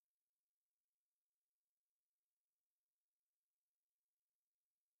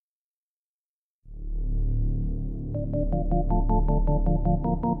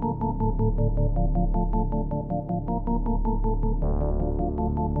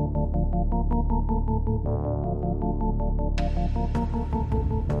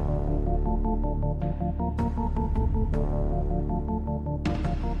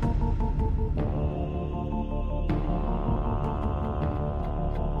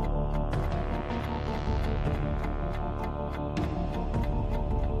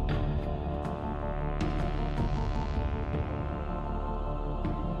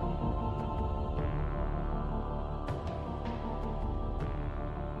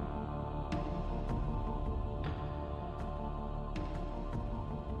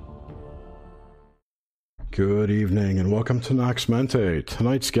Good evening and welcome to Nox Mente.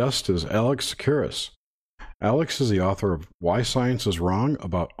 Tonight's guest is Alex Tsakiris. Alex is the author of Why Science is Wrong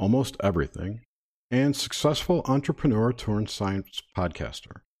About Almost Everything and successful entrepreneur turned science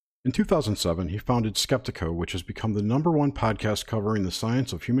podcaster. In 2007, he founded Skeptiko, which has become the #1 podcast covering the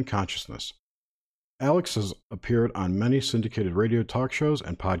science of human consciousness. Alex has appeared on many syndicated radio talk shows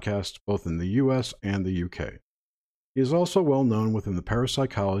and podcasts both in the US and the UK. He is also well known within the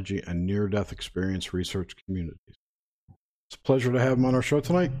parapsychology and near-death experience research communities. It's a pleasure to have him on our show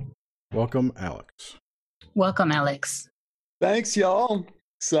tonight. Welcome, Alex. Welcome, Alex. Thanks, y'all.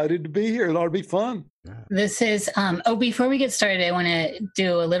 Excited to be here. It ought to be fun. Yeah. This is, before we get started, I want to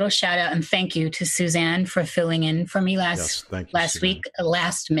do a little shout out and thank you to Suzanne for filling in for me last week,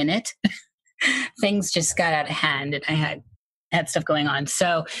 last minute. Things just got out of hand and I had stuff going on.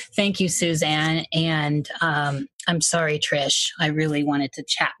 So thank you, Suzanne. And I'm sorry, Trish. I really wanted to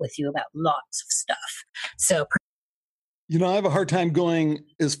chat with you about lots of stuff. So, I have a hard time going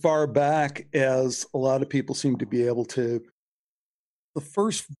as far back as a lot of people seem to be able to. The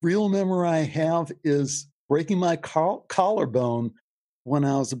first real memory I have is breaking my collarbone when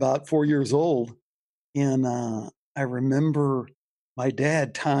I was about 4 years old. And I remember my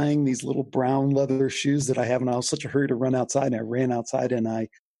dad tying these little brown leather shoes that I have, and I was such a hurry to run outside, and I ran outside and I,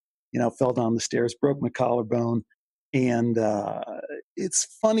 fell down the stairs, broke my collarbone. And it's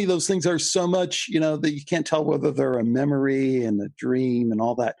funny, those things are so much, that you can't tell whether they're a memory and a dream and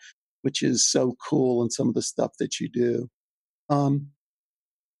all that, which is so cool in some of the stuff that you do.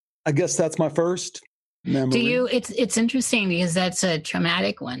 I guess that's my first memory. It's interesting because that's a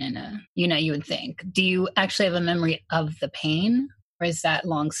traumatic one and you would think. Do you actually have a memory of the pain? Or is that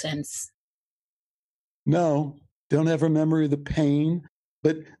long since? No, don't have a memory of the pain.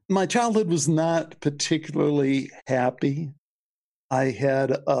 But my childhood was not particularly happy. I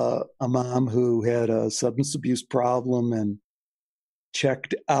had a mom who had a substance abuse problem and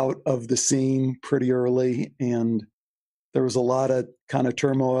checked out of the scene pretty early. And there was a lot of kind of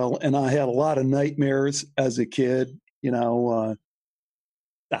turmoil. And I had a lot of nightmares as a kid, I don't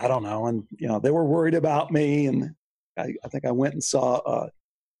know. And, they were worried about me. And I think I went and saw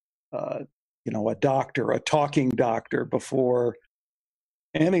a doctor, a talking doctor, before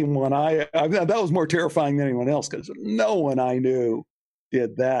anyone. That was more terrifying than anyone else because no one I knew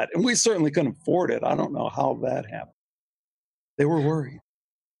did that, and we certainly couldn't afford it. I don't know how that happened. They were worried.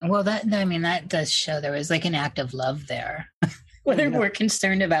 Well, that does show there was like an act of love there. Whether we're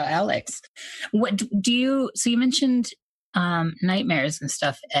concerned about Alex, what do you? So you mentioned nightmares and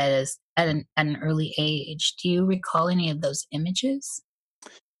stuff at an early age. Do you recall any of those images?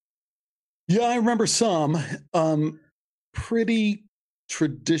 Yeah, I remember some pretty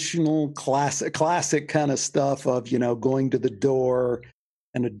traditional classic kind of stuff of, going to the door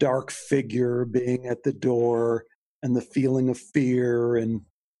and a dark figure being at the door and the feeling of fear and,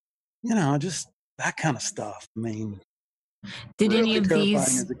 just that kind of stuff. I mean, did really any of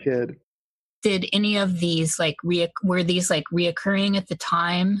these as a kid? Did any of these were these reoccurring at the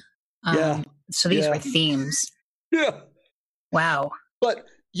time? Yeah. So these were themes. Yeah. Wow. But,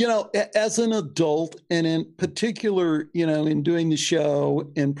 as an adult and in particular, in doing the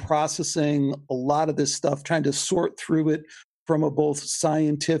show and processing a lot of this stuff, trying to sort through it from a both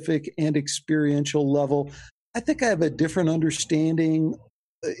scientific and experiential level, I think I have a different understanding,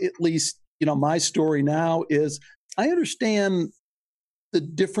 at least, my story now is I understand the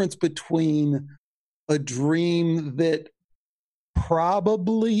difference between a dream that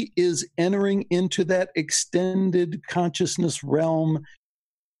probably is entering into that extended consciousness realm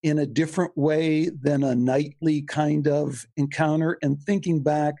in a different way than a nightly kind of encounter. And thinking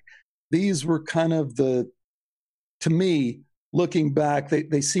back, these were kind of to me, looking back,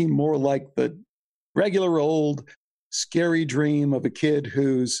 they seem more like the regular old scary dream of a kid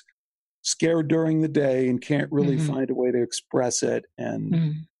who's scared during the day and can't really find a way to express it.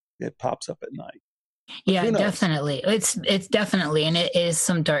 And it pops up at night. Yeah, definitely. It's definitely, and it is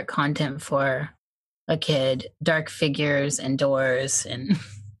some dark content for a kid. Dark figures and doors, and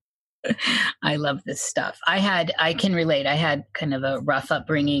I love this stuff. I can relate. I had kind of a rough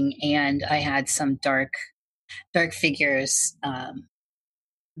upbringing, and I had some dark figures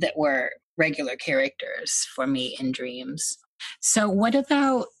that were regular characters for me in dreams. So what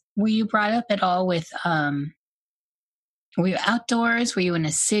about, were you brought up at all with, were you outdoors? Were you in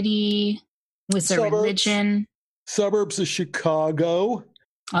a city? Was there religion? Suburbs of Chicago.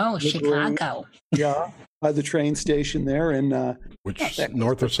 Oh, Chicago. Yeah, by the train station there. And which,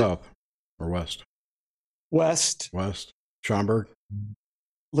 north or south or west? West. Schaumburg?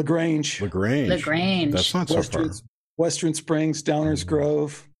 LaGrange. That's not so far. Western Springs, Downers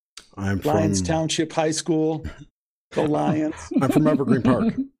Grove. I'm Lions from Township High School. Go Lions. I'm from Evergreen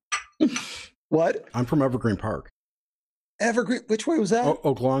Park. What? I'm from Evergreen Park. Evergreen, which way was that?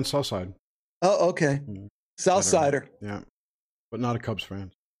 Oak Lawn, South Side. Oh, okay. South Sider. Yeah. But not a Cubs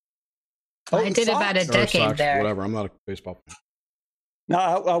fan. I did about a decade Sox, there. Whatever. I'm not a baseball fan. No,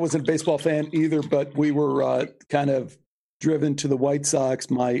 I wasn't a baseball fan either, but we were kind of driven to the White Sox.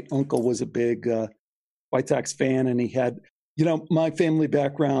 My uncle was a big White Sox fan, and he had, my family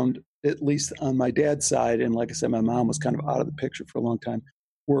background, at least on my dad's side, and like I said, my mom was kind of out of the picture for a long time,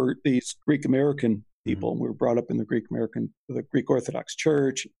 were these Greek American people. We were brought up in the Greek Orthodox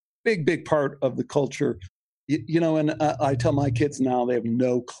Church, big part of the culture. And I tell my kids now, they have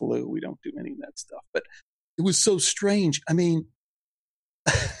no clue. We don't do any of that stuff. But it was so strange. I mean,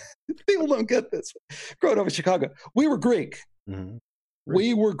 people don't get this. Growing up in Chicago, we were Greek. Mm-hmm.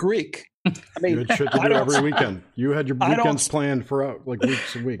 We were Greek. I mean, you had shit to do every weekend. You had your weekends planned for like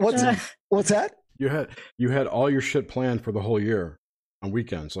weeks and weeks. What's that? You had all your shit planned for the whole year on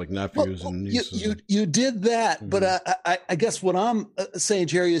weekends, like nephews and nieces. You did that, mm-hmm. But I guess what I'm saying,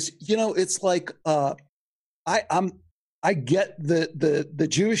 Jerry, is it's like I get the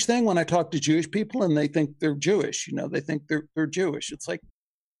Jewish thing when I talk to Jewish people and they think they're Jewish. They think they're Jewish. It's like,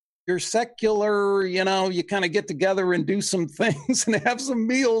 you're secular, you kind of get together and do some things and have some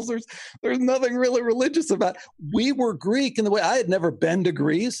meals. There's nothing really religious about it. We were Greek in the way I had never been to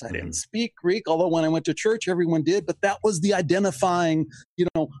Greece. I didn't speak Greek, although when I went to church, everyone did. But that was the identifying,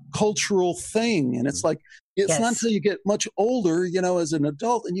 cultural thing. And it's like, it's not until you get much older, as an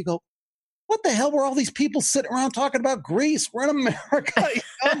adult, and you go, what the hell were all these people sitting around talking about Greece? We're in America.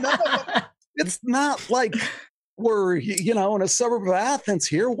 It's not like we're, in a suburb of Athens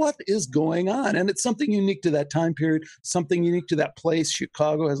here. What is going on? And it's something unique to that time period, something unique to that place.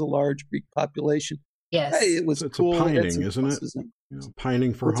 Chicago has a large Greek population. Yes. Hey, it's cool. It's pining, isn't it?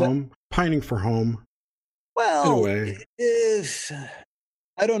 Pining for home. Pining for home. Well,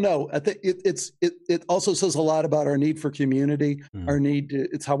 I don't know. I think it also says a lot about our need for community, our need to,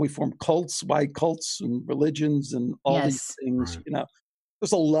 it's how we form cults, why cults and religions and all these things, right.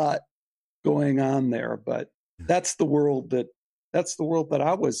 There's a lot going on there, but that's the world that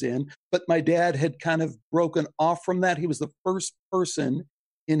I was in. But my dad had kind of broken off from that. He was the first person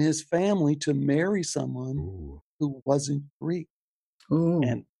in his family to marry someone who wasn't Greek. Ooh.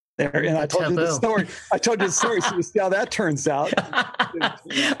 And I told you the story. So you see how that turns out.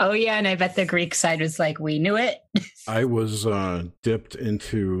 Oh, yeah. And I bet the Greek side was like, we knew it. I was dipped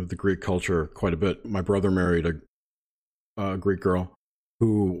into the Greek culture quite a bit. My brother married a Greek girl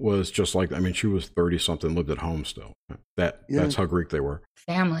who was just like, she was 30-something, lived at home still. That's how Greek they were.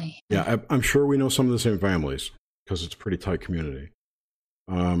 Family. Yeah, I'm sure we know some of the same families because it's a pretty tight community.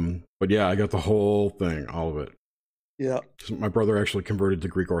 But yeah, I got the whole thing, all of it. Yeah. My brother actually converted to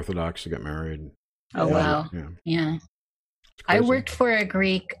Greek Orthodox to get married. Oh, wow. Yeah. I worked for a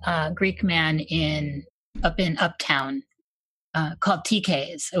Greek man up in Uptown called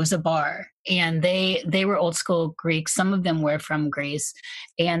TK's. It was a bar, and they were old school Greeks. Some of them were from Greece,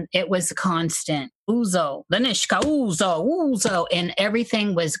 and it was constant ouzo, Lenishka, ouzo, and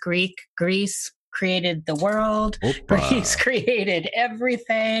everything was Greek. Greece created the world. Greece created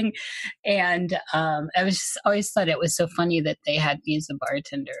everything, and I was just always thought it was so funny that they had me as a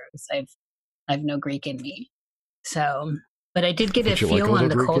bartender. I've no Greek in me, so but I did get a feel on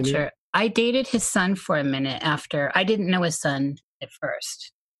the Greek culture. I dated his son for a minute after. I didn't know his son at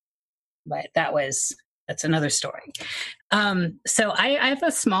first, but that's another story. So I have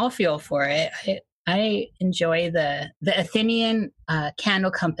a small feel for it. I enjoy the Athenian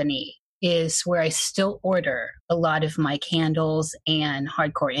Candle Company is where I still order a lot of my candles and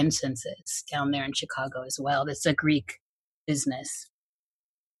hardcore incenses down there in Chicago as well. It's a Greek business.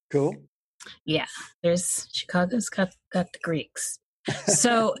 Cool. Yeah, Chicago's got the Greeks.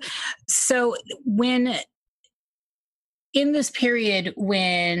 So when in this period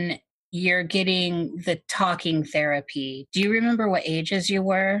when you're getting the talking therapy, do you remember what ages you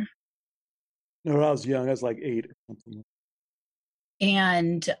were? No, I was young. I was like 8 or something.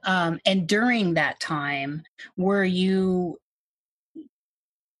 And during that time,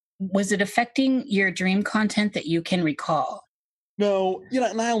 was it affecting your dream content that you can recall? No,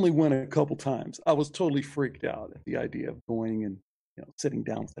 and I only went a couple times. I was totally freaked out at the idea of going and, sitting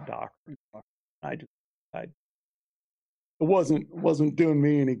down with the doctor. It wasn't doing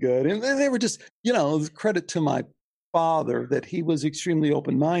me any good. And they were just, credit to my father that he was extremely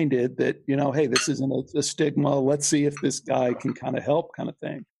open-minded that, hey, this isn't a stigma. Let's see if this guy can kind of help kind of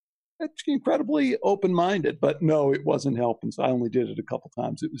thing. It's incredibly open-minded, but no, it wasn't helping. So I only did it a couple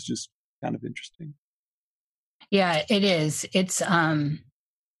times. It was just kind of interesting. Yeah, it is. It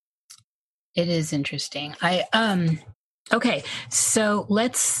is interesting. Okay, so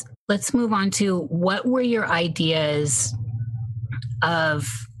let's move on to what were your ideas of.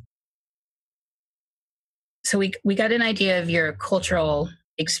 So we got an idea of your cultural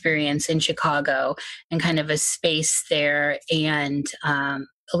experience in Chicago and kind of a space there, and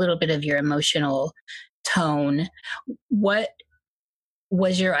a little bit of your emotional tone. What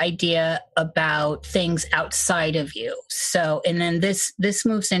was your idea about things outside of you? So, and then this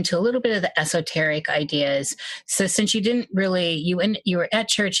moves into a little bit of the esoteric ideas. So since you didn't really, you were at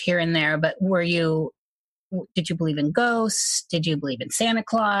church here and there, but did you believe in ghosts? Did you believe in Santa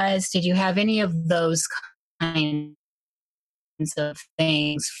Claus? Did you have any of those kinds of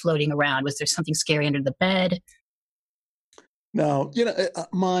things floating around? Was there something scary under the bed? No,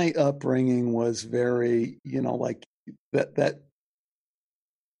 my upbringing was very, like that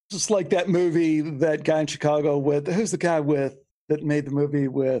just like that movie, that guy in Chicago who's the guy that made the movie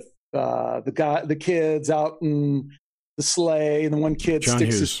with the kids out in the sleigh, and the one kid John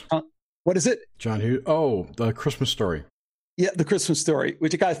sticks Hughes. his tongue. What is it? John Hughes. Oh, The Christmas Story. Yeah, The Christmas Story,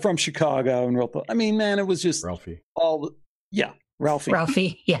 which a guy from Chicago and wrote. I mean, man, it was just Ralphie. Ralphie.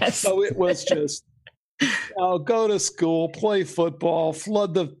 Ralphie, yes. So it was just, go to school, play football,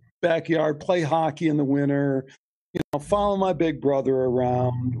 flood the backyard, play hockey in the winter, follow my big brother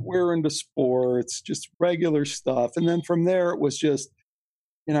around. We're into sports, just regular stuff. And then from there, it was just,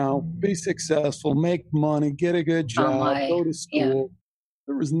 be successful, make money, get a good job, go to school. Yeah.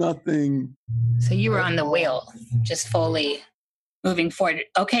 There was nothing. So you were on the wheel, just fully moving forward.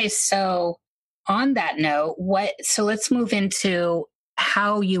 Okay, so on that note, so let's move into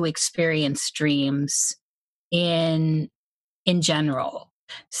how you experience dreams in general.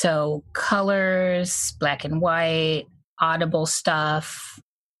 So colors, black and white, audible stuff.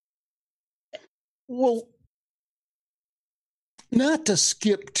 Well, not to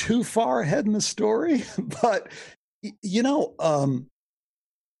skip too far ahead in the story, but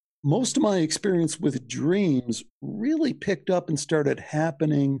most of my experience with dreams really picked up and started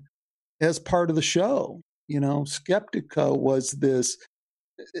happening as part of the show. Skeptiko was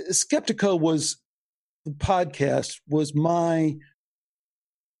the podcast was my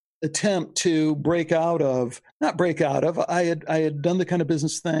attempt to I had done the kind of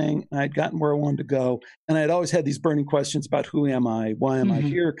business thing, and I'd gotten where I wanted to go, and I'd always had these burning questions about who am I, why am I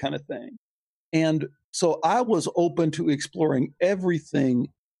here kind of thing. And so I was open to exploring everything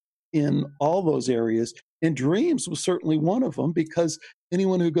in all those areas, and dreams was certainly one of them, because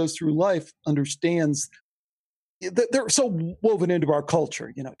anyone who goes through life understands that they're so woven into our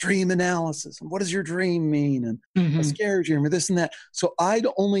culture, dream analysis, and what does your dream mean, and a scary dream, or this and that. So I'd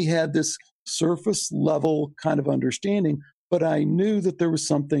only had this surface level kind of understanding, but I knew that there was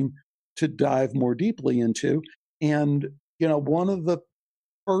something to dive more deeply into. And, one of the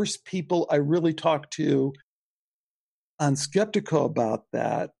first people I really talked to on Skeptiko about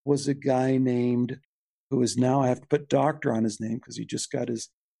that was a guy named, who is now, I have to put doctor on his name because he just got his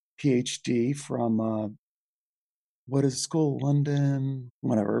PhD from what is school, London,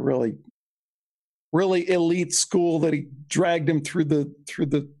 whatever, really elite school that he dragged him through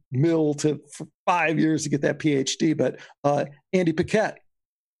the mill for 5 years to get that PhD. But Andy Paquette.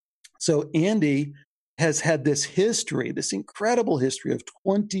 So Andy has had this incredible history of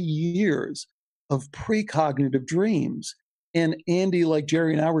 20 years of precognitive dreams. And Andy, like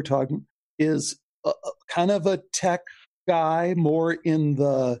Jerry and I were talking, is kind of a tech guy, more in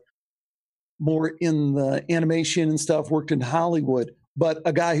the animation and stuff, worked in Hollywood, but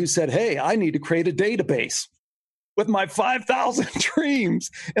a guy who said, hey, I need to create a database with my 5,000 dreams,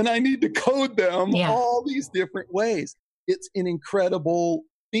 and I need to code them all these different ways. It's an incredible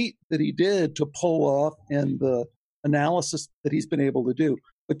feat that he did to pull off, and the analysis that he's been able to do.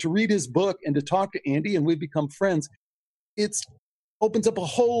 But to read his book and to talk to Andy, and we've become friends, it opens up a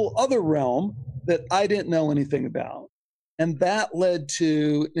whole other realm that I didn't know anything about. And that led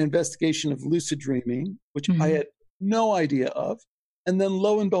to an investigation of lucid dreaming, which I had no idea of. And then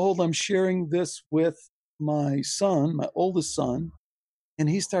lo and behold, I'm sharing this with my son, my oldest son, and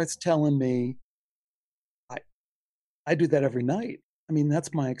he starts telling me, I do that every night. I mean,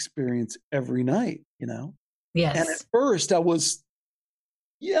 that's my experience every night, you know? Yes. And at first I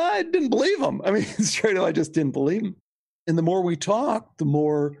didn't believe him. I mean, straight up, I just didn't believe him. And the more we talked, the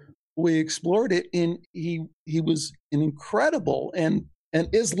more we explored it. And he was an incredible and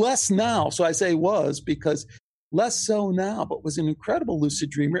is less now. So I say was because less so now, but was an incredible lucid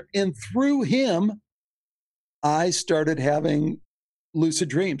dreamer. And through him, I started having lucid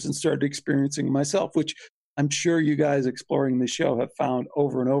dreams and started experiencing myself, which I'm sure you guys exploring the show have found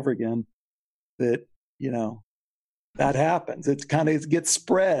over and over again that, you know, that happens. It gets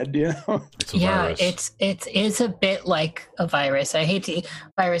spread, you know? It is a bit like a virus. I hate to,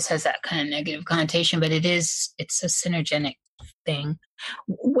 virus has that kind of negative connotation, but it's a synergenic thing.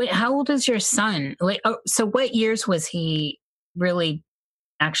 How old is your son? So what years was he really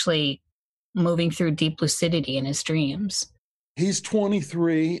actually moving through deep lucidity in his dreams? He's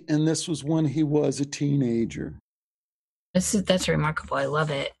 23, and this was when he was a teenager. That's remarkable. I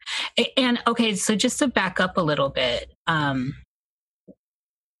love it. And okay, so just to back up a little bit, so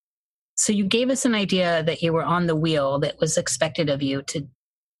you gave us an idea that you were on the wheel that was expected of you to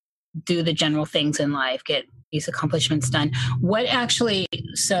do the general things in life, get these accomplishments done. What actually?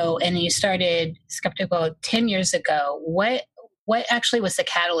 And you started Skeptical 10 years ago. What actually was the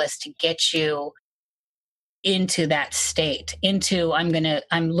catalyst to get you into that state?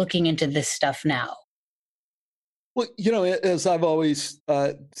 I'm looking into this stuff now. Well, you know, as I've always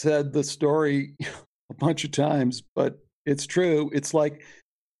said the story a bunch of times, but it's true. It's like,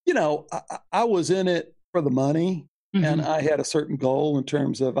 you know, I was in it for the money, and I had a certain goal in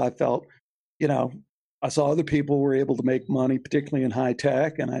terms of I felt, you know, I saw other people were able to make money, particularly in high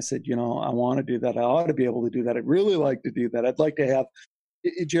tech, and I said, you know, I want to do that. I ought to be able to do that. I'd really like to do that. I'd like to have.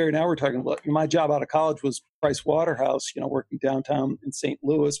 Jerry and I were talking about my job out of college was Price Waterhouse, you know, working downtown in St.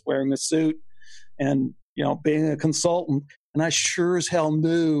 Louis, wearing a suit and, you know, being a consultant. And I sure as hell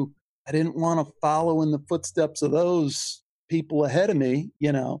knew I didn't want to follow in the footsteps of those people ahead of me,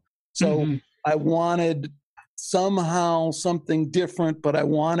 you know. So I wanted somehow something different, but I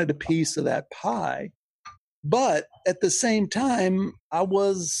wanted a piece of that pie. But at the same time, I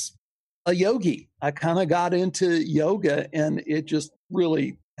was a yogi. I kind of got into yoga, and it just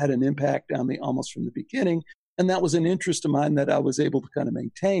really had an impact on me almost from the beginning. And that was an interest of mine that I was able to kind of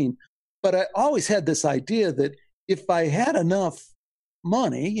maintain. But I always had this idea that if I had enough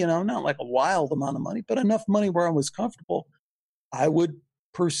money, you know, not like a wild amount of money, but enough money where I was comfortable, I would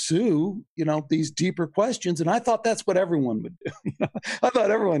pursue, you know, these deeper questions. And I thought that's what everyone would do. I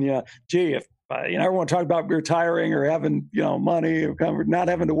thought everyone, gee, if you know, everyone talked about retiring or having, you know, money or not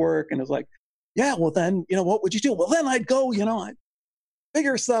having to work. And it's like, yeah, well then, you know, what would you do? Well, then I'd go, you know, I'd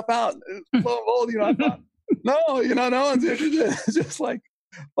figure stuff out. Lo and behold, you know, I thought, no, you know, no one's interested. It's just like,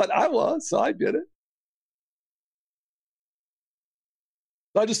 but I was, so I did it.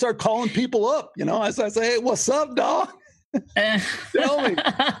 So I just started calling people up, you know, as I say, hey, what's up, dog? Tell me.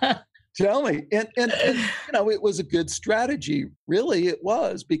 And, you know, it was a good strategy. Really, it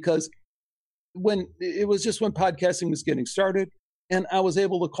was, because when podcasting was getting started, and I was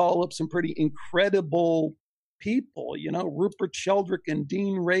able to call up some pretty incredible people, you know, Rupert Sheldrake and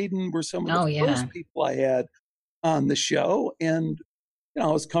Dean Radin were some of the first people I had on the show. And, you know,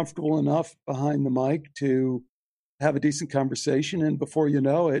 I was comfortable enough behind the mic to have a decent conversation. And before you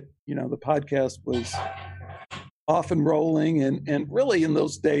know it, you know, the podcast was off and rolling. And really in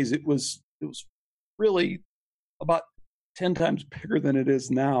those days, it was really about 10 times bigger than it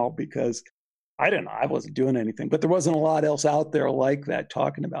is now, because I don't know, I wasn't doing anything, but there wasn't a lot else out there like that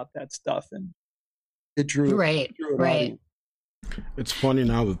talking about that stuff. And it drew right. Audience. It's funny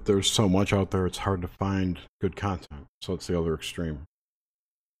now that there's so much out there, it's hard to find good content. So it's the other extreme.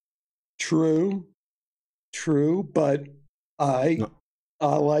 True, but I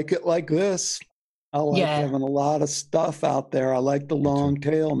like it like this. I like having a lot of stuff out there. I like the long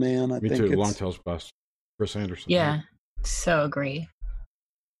tail, man. Me think too. Long tail's best. Chris Anderson. Yeah, so agree.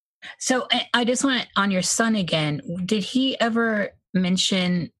 So I just want on your son again. Did he ever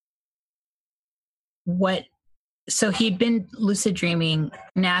mention so he'd been lucid dreaming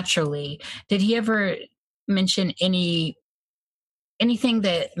naturally. Did he ever mention anything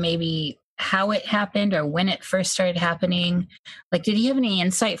that maybe how it happened or when it first started happening? Like, did he have any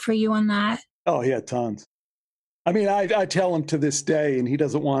insight for you on that? Oh, he had tons. I mean, I tell him to this day, and he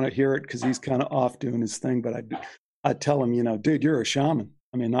doesn't want to hear it because he's kind of off doing his thing. But I tell him, you know, dude, you're a shaman.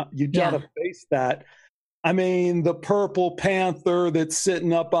 I mean, you got to face that. I mean, the purple panther that's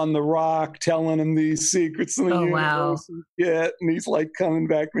sitting up on the rock telling him these secrets in the universe. Wow. And he's like coming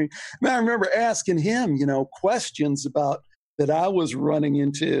back to me. I remember asking him, questions about that I was running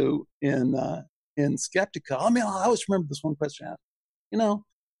into in Skeptiko. I mean, I always remember this one question I asked,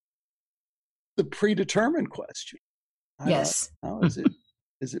 the predetermined question. Yes. How is it?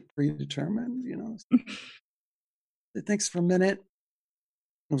 Is it predetermined? It thinks for a minute.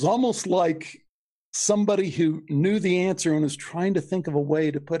 It was almost like somebody who knew the answer and was trying to think of a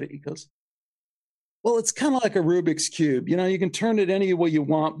way to put it. He goes, well, it's kind of like a Rubik's Cube. You can turn it any way you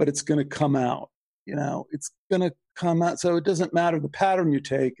want, but it's going to come out. It's going to come out. So it doesn't matter the pattern you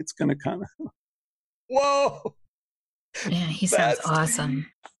take. It's going to come out. Whoa. Yeah, he sounds awesome.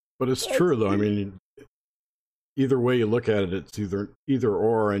 But it's true, though. I mean, either way you look at it, it's either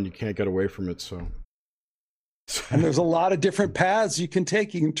or, and you can't get away from it. So. And there's a lot of different paths you can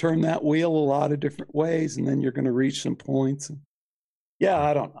take. You can turn that wheel a lot of different ways, and then you're going to reach some points. And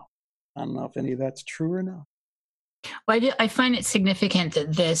I don't know. I don't know if any of that's true or not. Well, I find it significant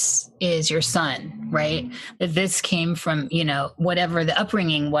that this is your son, right? That this came from, whatever the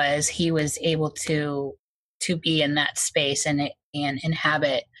upbringing was, he was able to be in that space and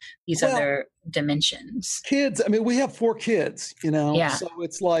inhabit these other dimensions. Kids, I mean, we have 4 kids, so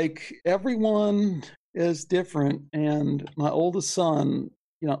it's like everyone is different. And my oldest son,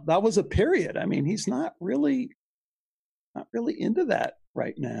 that was a period. I mean, he's not really into that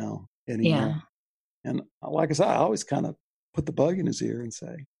right now anymore. Yeah. And like I said, I always kind of put the bug in his ear and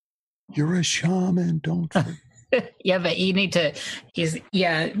say, you're a shaman, don't you? Yeah, but you need to,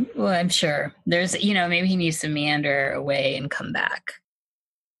 well, I'm sure there's, maybe he needs to meander away and come back.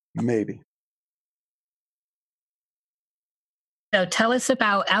 Maybe. So tell us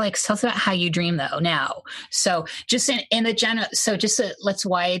about how you dream though now. So just in the general, let's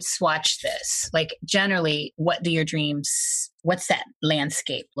wide swatch this. Like generally, what do your dreams, what's that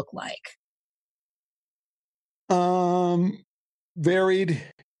landscape look like? Varied,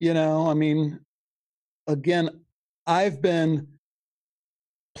 I mean, again, I've been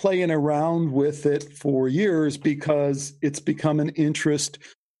playing around with it for years because it's become an interest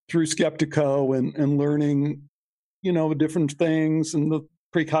through Skeptiko and learning, different things and the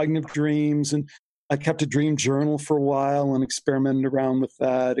precognitive dreams. And I kept a dream journal for a while and experimented around with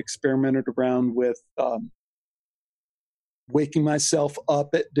that, experimented around with waking myself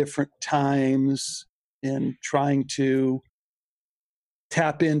up at different times and trying to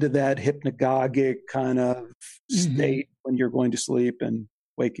tap into that hypnagogic kind of state when you're going to sleep and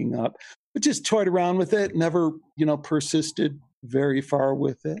waking up. But just toyed around with it, never, persisted very far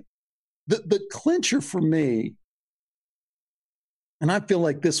with it. The clincher for me, and I feel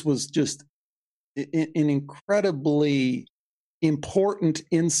like this was just an incredibly important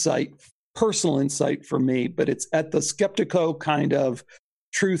insight, personal insight for me, but it's at the Skeptiko kind of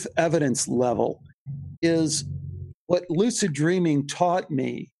truth evidence level, is what lucid dreaming taught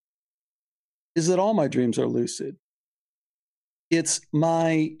me is that all my dreams are lucid. It's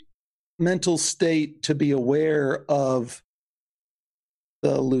my mental state to be aware of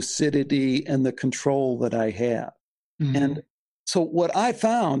the lucidity and the control that I have. Mm-hmm. And so what I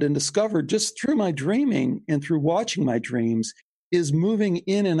found and discovered just through my dreaming and through watching my dreams is moving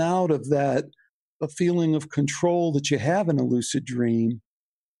in and out of that, a feeling of control that you have in a lucid dream.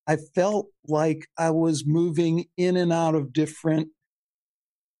 I felt like I was moving in and out of different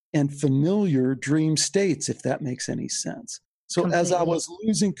and familiar dream states, if that makes any sense. So completely. As I was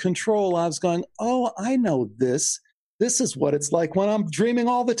losing control, I was going, oh, I know this. This is what it's like when I'm dreaming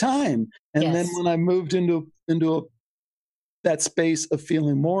all the time. And yes. Then when I moved into that space of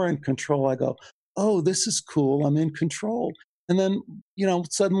feeling more in control, I go, oh, this is cool. I'm in control. And then,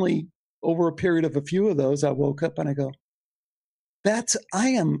 suddenly over a period of a few of those, I woke up and I go,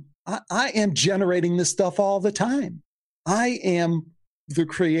 I am generating this stuff all the time. I am the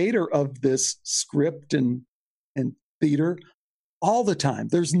creator of this script and theater all the time.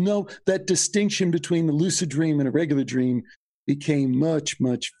 There's that distinction between the lucid dream and a regular dream became much,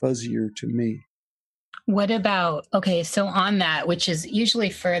 much fuzzier to me. What about, so on that, which is usually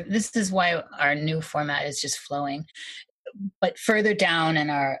this is why our new format is just flowing. But further down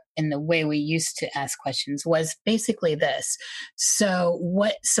in the way we used to ask questions was basically this. So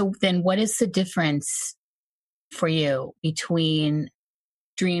then what is the difference for you between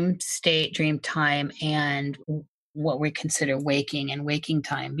dream state, dream time, and what we consider waking and waking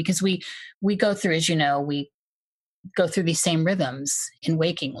time? Because we go through, as you know, we go through these same rhythms in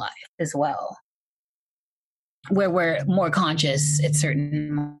waking life as well, where we're more conscious at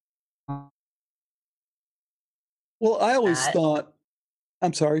certain. Well, I always thought,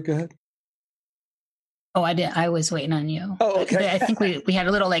 I'm sorry, go ahead. Oh, I did. I was waiting on you. Oh, okay. I think we had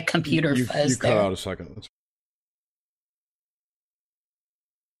a little like computer fuzz you there. cut out a second.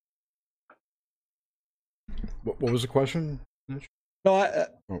 What was the question? No,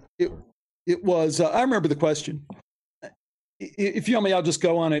 it was. I remember the question. If you want me, I'll just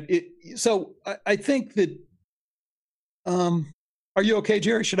go on it. So I think that. Are you okay,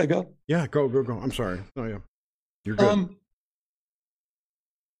 Jerry? Should I go? Yeah, go. I'm sorry. Oh, yeah, you're good.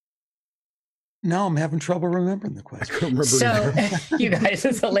 Now I'm having trouble remembering the question. I couldn't remember. So, you guys,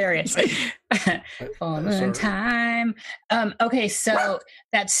 it's hilarious. All the time. Okay, so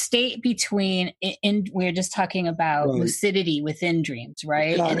that state between, we're just talking about lucidity within dreams,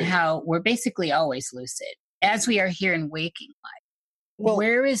 right? And how we're basically always lucid, as we are here in waking life. Well,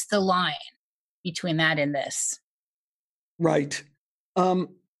 where is the line between that and this? Right.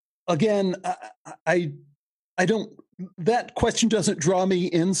 Again, I don't. That question doesn't draw me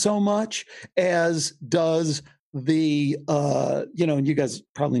in so much as does the, and you guys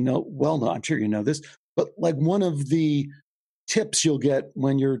probably know, I'm sure you know this, but like one of the tips you'll get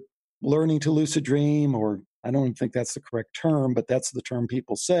when you're learning to lucid dream, or I don't even think that's the correct term, but that's the term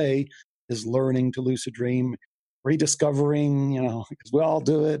people say, is learning to lucid dream, rediscovering, because we all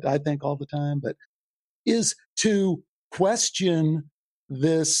do it, I think, all the time, but is to question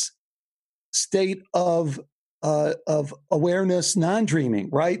this state of awareness, non-dreaming,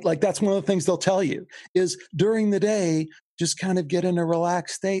 right? Like that's one of the things they'll tell you is during the day, just kind of get in a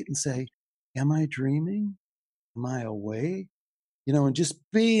relaxed state and say, am I dreaming? Am I awake? And just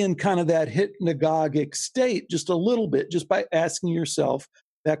be in kind of that hypnagogic state just a little bit, just by asking yourself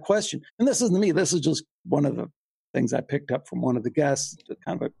that question. And this isn't me. This is just one of the things I picked up from one of the guests,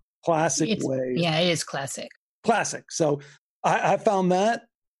 kind of a classic way. Yeah, it is classic. Classic. So I found that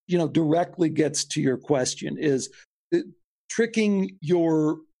directly gets to your question, is tricking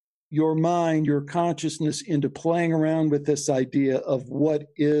your mind, your consciousness into playing around with this idea of what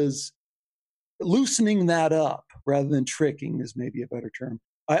is loosening that up rather than tricking is maybe a better term.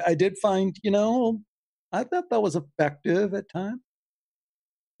 I did find, I thought that was effective at times.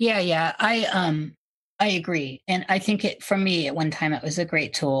 Yeah. I agree. And I think for me at one time, it was a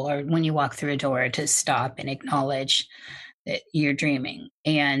great tool, or when you walk through a door, to stop and acknowledge that you're dreaming,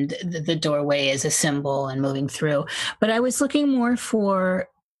 and the doorway is a symbol and moving through. But I was looking more for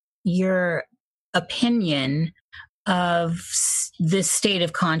your opinion of this state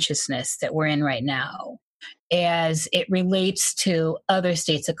of consciousness that we're in right now, as it relates to other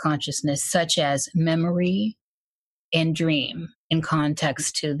states of consciousness, such as memory and dream, in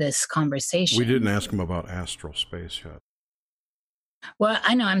context to this conversation. We didn't ask him about astral space yet. Well,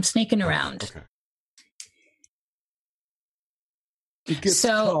 I know, I'm sneaking around. Okay. It gets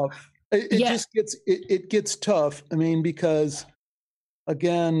tough. It gets tough. I mean, because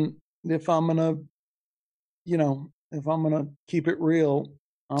again, if I'm gonna keep it real,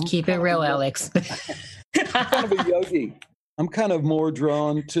 keep it real, Alex. I'm kind of a yogi. I'm kind of more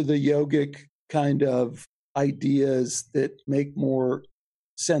drawn to the yogic kind of ideas that make more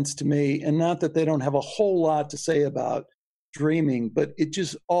sense to me, and not that they don't have a whole lot to say about dreaming, but it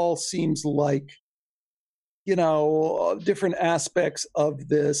just all seems like different aspects of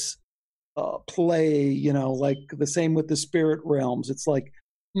this play, like the same with the spirit realms. It's like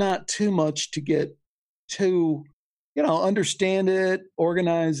not too much to get to, understand it,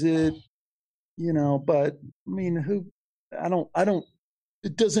 organize it, but I mean,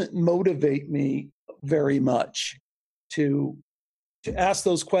 it doesn't motivate me very much to ask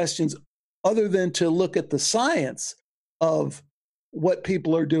those questions, other than to look at the science of what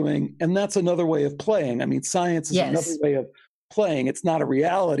people are doing. And that's another way of playing. I mean, science is another way of playing. It's not a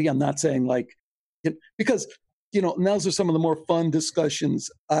reality. I'm not saying because, and those are some of the more fun discussions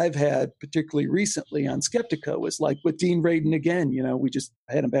I've had, particularly recently on Skeptico, is like with Dean Radin again.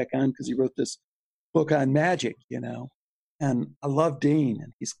 I had him back on because he wrote this book on magic, and I love Dean,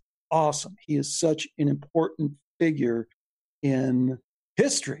 and he's awesome. He is such an important figure in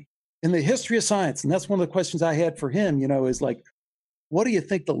history, in the history of science. And that's one of the questions I had for him, is like, what do you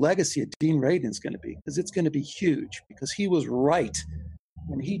think the legacy of Dean Radin is going to be? Because it's going to be huge, because he was right.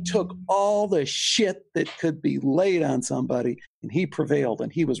 And he took all the shit that could be laid on somebody, and he prevailed,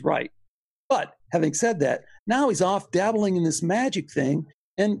 and he was right. But having said that, now he's off dabbling in this magic thing,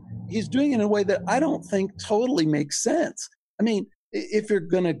 and he's doing it in a way that I don't think totally makes sense. I mean, if you're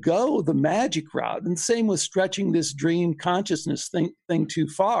going to go the magic route, and same with stretching this dream consciousness thing too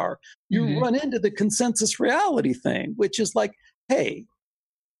far, you run into the consensus reality thing, which is like, hey,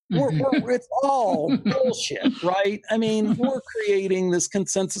 It's all bullshit, right? I mean, we're creating this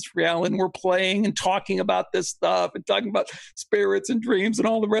consensus reality, and we're playing and talking about this stuff and talking about spirits and dreams and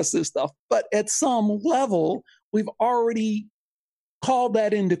all the rest of this stuff. But at some level, we've already called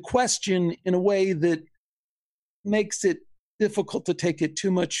that into question in a way that makes it difficult to take it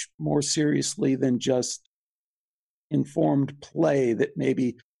too much more seriously than just informed play that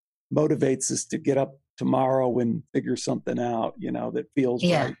maybe motivates us to get up tomorrow and figure something out, that feels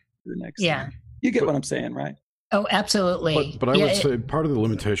right for the next time. You get what I'm saying, right? Oh, absolutely. But I would say part of the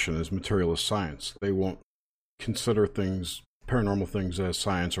limitation is materialist science. They won't consider things, paranormal things, as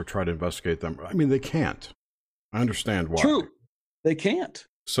science or try to investigate them. I mean, they can't. I understand why. True. They can't.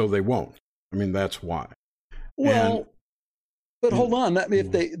 So they won't. I mean, that's why. Well, but hold on. I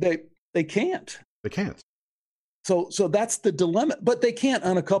mean, if they can't. They can't. So that's the dilemma. But they can't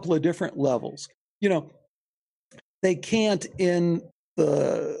on a couple of different levels. They can't in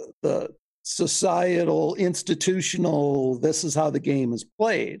the societal, institutional, this is how the game is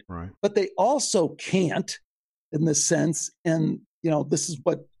played. Right. But they also can't in the sense, and, this is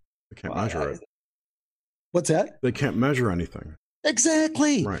what... They can't measure it. What's that? They can't measure anything.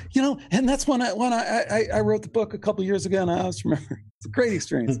 Exactly. Right. And that's when I wrote the book a couple of years ago, and I always remember, it's a great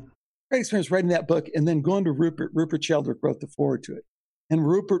experience. Great experience writing that book and then going to Rupert. Rupert Sheldrake wrote the foreword to it. And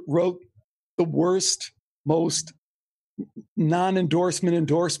Rupert wrote the worst, most non-endorsement,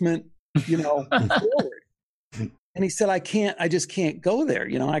 forward. And he said, I just can't go there.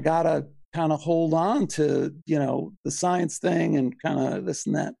 I got to kind of hold on to, the science thing and kind of this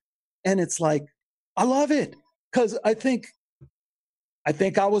and that. And it's like, I love it because I think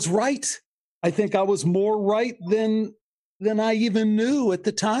I was right. I think I was more right than I even knew at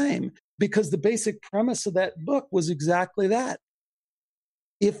the time, because the basic premise of that book was exactly that.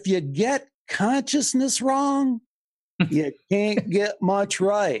 If you get consciousness wrong, you can't get much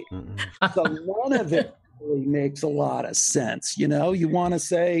right. So none of it really makes a lot of sense. You want to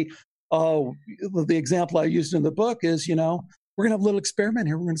say, oh, the example I used in the book is, we're going to have a little experiment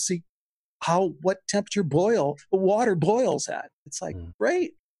here. We're going to see what temperature water boils at. It's like,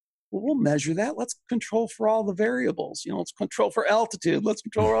 great. Well, we'll measure that. Let's control for all the variables. Let's control for altitude. Let's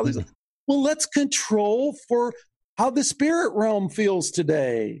control for all these. Well, let's control for how the spirit realm feels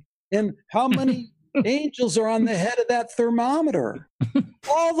today and how many angels are on the head of that thermometer.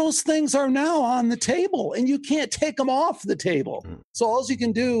 All those things are now on the table, and you can't take them off the table. So all you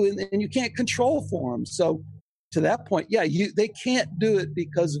can do, and you can't control for them. So to that point, they can't do it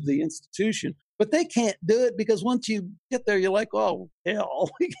because of the institution. But they can't do it because once you get there, you're like, oh, hell,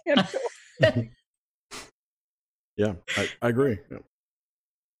 we can't go. Yeah, I agree. Yeah.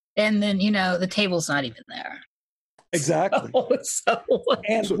 And then, the table's not even there. Exactly.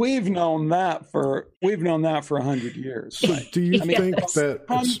 And we've known that for 100 years. So right? Do you think that...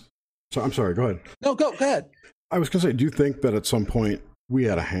 I'm sorry, go ahead. No, go ahead. I was going to say, do you think that at some point we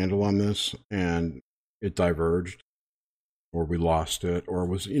had a handle on this and it diverged, or we lost it, or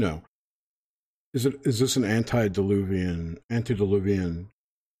was, is this an antediluvian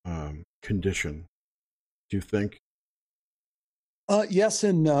condition? Do you think? Yes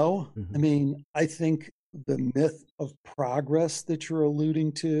and no. I mean, I think the myth of progress that you're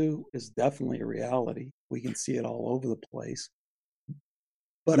alluding to is definitely a reality. We can see it all over the place.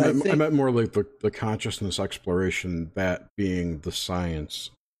 But I meant more like the consciousness exploration, that being the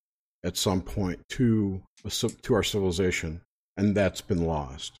science at some point to our civilization, and that's been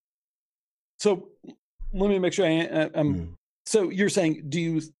lost. So let me make sure I'm. So you're saying,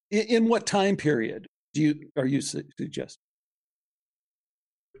 in what time period are you suggesting?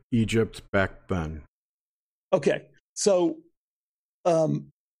 Egypt back then. Okay, so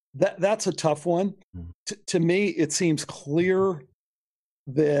that's a tough one. To me, it seems clear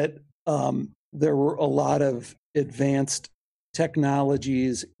that there were a lot of advanced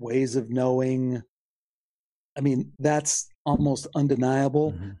technologies, ways of knowing. I mean, that's almost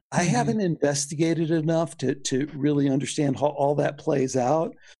undeniable. I haven't investigated enough to really understand how all that plays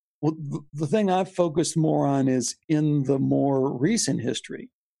out. Well, the thing I've focused more on is in the more recent history.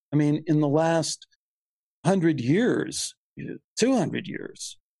 I mean, in the last 100 years, 200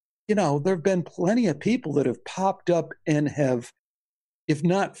 years, there have been plenty of people that have popped up and have, if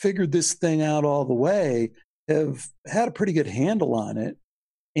not figured this thing out all the way, have had a pretty good handle on it.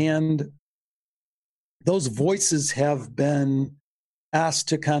 And those voices have been asked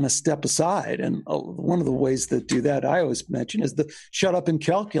to kind of step aside. And one of the ways that do that, I always mention, is the shut up and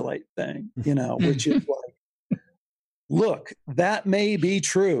calculate thing, which is like, look, that may be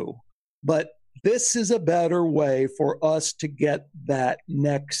true, but this is a better way for us to get that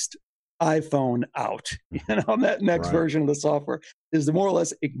next iPhone out. That next version of the software is to more or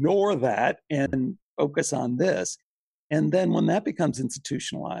less ignore that and focus on this. And then when that becomes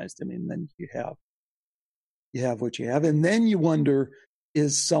institutionalized, then you have what you have. And then you wonder,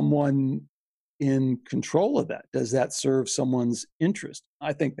 is someone in control of that? Does that serve someone's interest?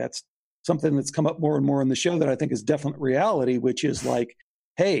 I think that's something that's come up more and more in the show that I think is definite reality, which is like,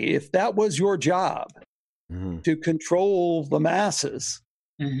 hey, if that was your job to control the masses,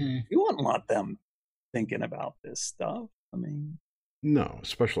 you wouldn't want them thinking about this stuff. No,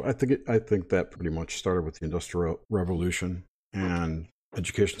 especially I think that pretty much started with the Industrial Revolution and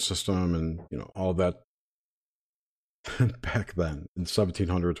education system and all that back then in the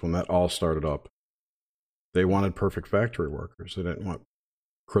 1700s when that all started up. They wanted perfect factory workers. They didn't want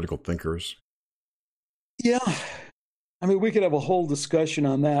critical thinkers. Yeah. We could have a whole discussion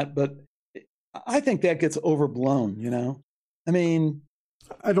on that, but I think that gets overblown,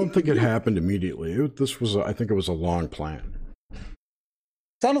 I don't think it happened immediately. I think it was a long plan.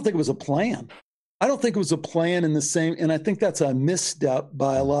 I don't think it was a plan. I don't think it was a plan in the same, and I think that's a misstep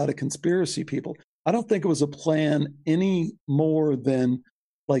by a lot of conspiracy people. I don't think it was a plan any more than,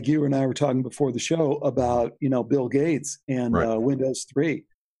 like you and I were talking before the show about, Bill Gates and Windows 3. It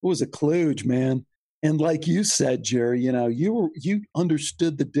was a kludge, man. And like you said, Jerry, you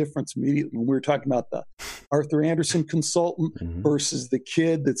understood the difference immediately when we were talking about the Arthur Andersen consultant versus the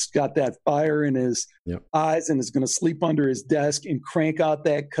kid that's got that fire in his eyes and is going to sleep under his desk and crank out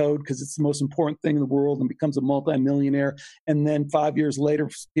that code because it's the most important thing in the world and becomes a multimillionaire. And then 5 years later,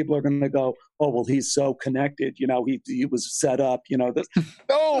 people are going to go, oh, well, he's so connected. He was set up, this.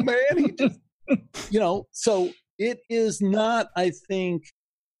 No, man, he just, so it is not, I think.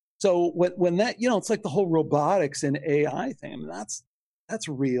 So when that, it's like the whole robotics and AI thing. That's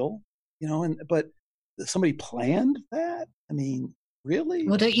real, but somebody planned that? Really?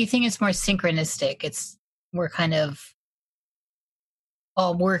 Well, don't you think it's more synchronistic? We're kind of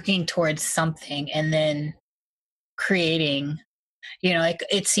all working towards something and then creating, like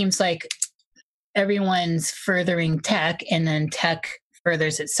it seems like everyone's furthering tech and then tech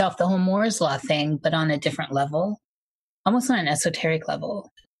furthers itself, the whole Moore's Law thing, but on a different level, almost on an esoteric level.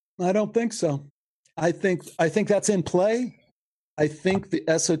 I don't think so. I think that's in play. I think the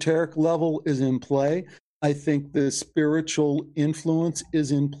esoteric level is in play. I think the spiritual influence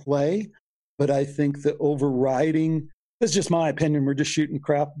is in play. But I think the overriding, that's just my opinion. We're just shooting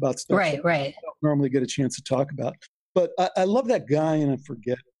crap about stuff right. I don't normally get a chance to talk about. But I love that guy, and I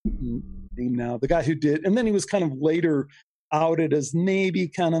forget his name now, the guy who did. And then he was kind of later outed as maybe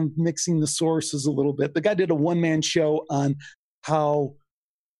kind of mixing the sources a little bit. The guy did a one-man show on how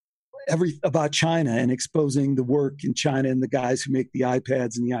about China and exposing the work in China and the guys who make the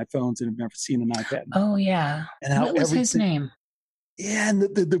iPads and the iPhones and have never seen an iPad. Oh, yeah. And how what was his name? Yeah, and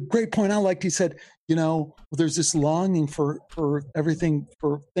the great point I liked, he said, there's this longing for everything,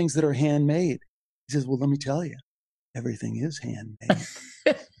 for things that are handmade. He says, well, let me tell you, everything is handmade.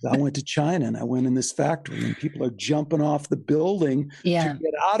 I went to China and I went in this factory and people are jumping off the building to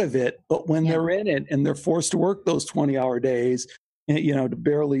get out of it. But when they're in it and they're forced to work those 20-hour days, to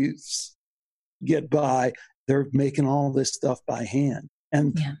barely get by, they're making all this stuff by hand.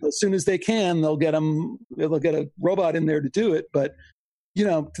 And as soon as they can, they'll get a robot in there to do it. But,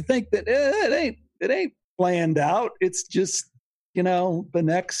 to think that it ain't planned out. It's just, the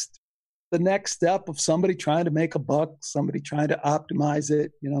next step of somebody trying to make a buck, somebody trying to optimize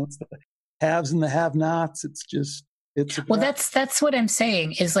it. It's the haves and the have-nots. Well, that's what I'm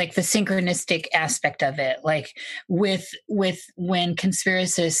saying is like the synchronistic aspect of it. Like with when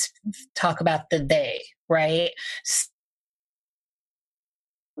conspiracists talk about the they, right?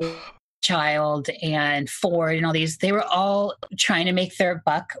 Child and Ford and all these, they were all trying to make their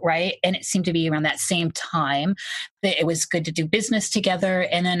buck, right? And it seemed to be around that same time that it was good to do business together.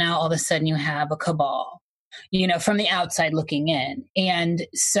 And then now all of a sudden you have a cabal, from the outside looking in. And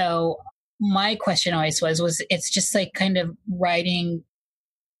so my question always was it's just like kind of riding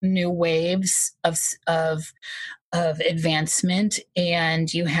new waves of advancement,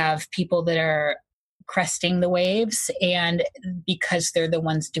 and you have people that are cresting the waves, and because they're the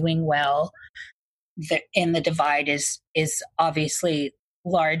ones doing well, and the divide is obviously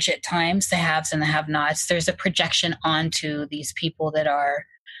large at times, the haves and the have-nots, there's a projection onto these people that are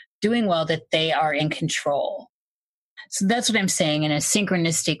doing well that they are in control. So that's what I'm saying, in a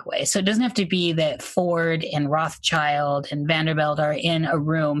synchronistic way. So it doesn't have to be that Ford and Rothschild and Vanderbilt are in a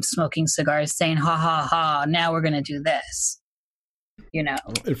room smoking cigars saying, ha, ha, ha, now we're going to do this.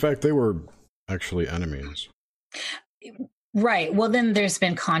 In fact, they were actually enemies. Right. Well, then there's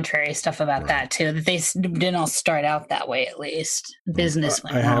been contrary stuff about that too, that they didn't all start out that way, at least. Business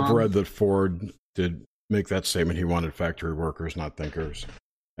went wrong. I have read that Ford did make that statement. He wanted factory workers, not thinkers.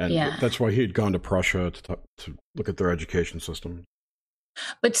 And that's why he had gone to Prussia to look at their education system.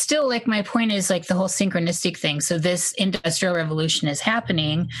 But still, like, my point is, like, the whole synchronistic thing. So this industrial revolution is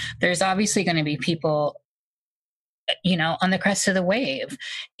happening. There's obviously going to be people, you know, on the crest of the wave.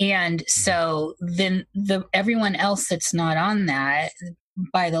 And so then everyone else that's not on that,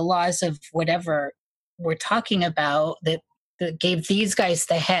 by the laws of whatever we're talking about, that gave these guys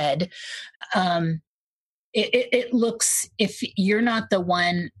the head, it looks, if you're not the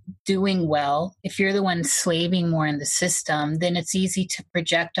one doing well, if you're the one slaving more in the system, then it's easy to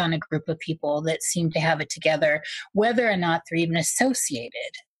project on a group of people that seem to have it together, whether or not they're even associated.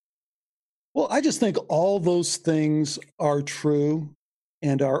 Well, I just think all those things are true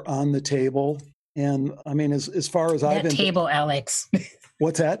and are on the table. And I mean, as far as I've been... table, Alex.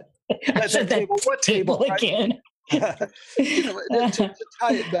 What's that? I said that table. What table again? You know, to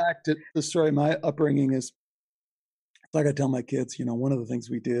tie it back to the story of my upbringing is, like I tell my kids, you know, one of the things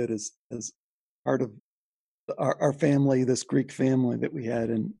we did as part of our family, this Greek family that we had,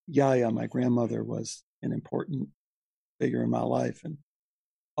 and Yaya, my grandmother, was an important figure in my life and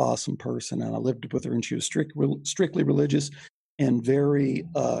awesome person. And I lived with her, and she was strictly religious and very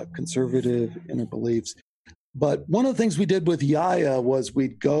conservative in her beliefs. But one of the things we did with Yaya was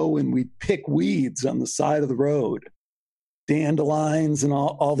we'd go and we'd pick weeds on the side of the road, dandelions and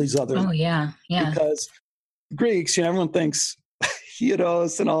all these other. Oh, yeah. Because Greeks, you know, everyone thinks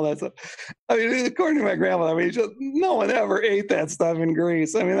Hieros and all that stuff. I mean, according to my grandmother, I mean, no one ever ate that stuff in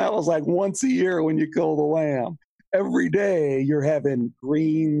Greece. I mean, that was like once a year when you kill the lamb. Every day you're having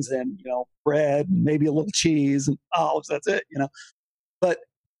greens and, you know, bread, and maybe a little cheese and olives. That's it, you know. But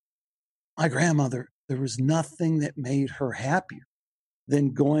my grandmother, there was nothing that made her happier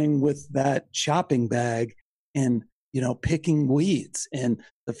than going with that shopping bag and, you know, picking weeds. And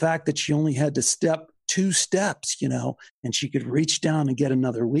the fact that she only had to step 2 steps, you know, and she could reach down and get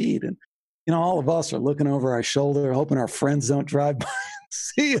another weed. And, you know, all of us are looking over our shoulder, hoping our friends don't drive by and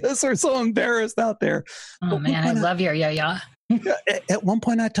see us. We're so embarrassed out there. Oh, but man, I love your Yaya. At one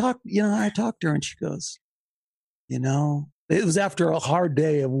point I talked to her and she goes, you know, it was after a hard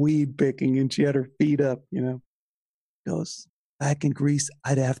day of weed picking and she had her feet up, you know. She goes, back in Greece,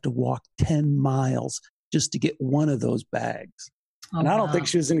 I'd have to walk 10 miles just to get one of those bags. And I don't think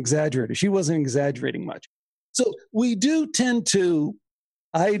she was an exaggerator. She wasn't exaggerating much. So we do tend to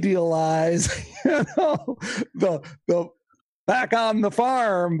idealize, you know, the back on the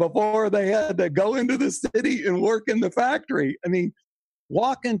farm before they had to go into the city and work in the factory. I mean,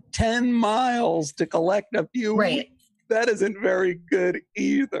 walking 10 miles to collect a few weeds, that isn't very good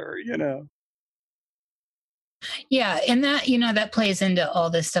either, you know. Yeah, and that, you know, that plays into all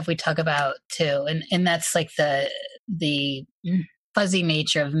this stuff we talk about too. And that's like the fuzzy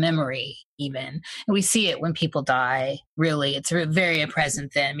nature of memory even. And we see it when people die, really. It's very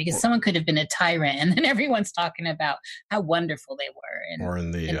present then, because someone could have been a tyrant and then everyone's talking about how wonderful they were. And, or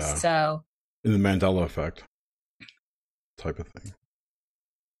in the Mandela effect type of thing.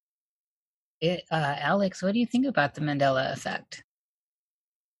 Alex, what do you think about the Mandela effect?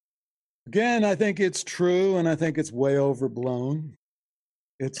 Again, I think it's true, and I think it's way overblown.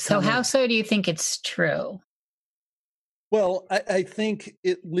 How so do you think it's true? Well, I think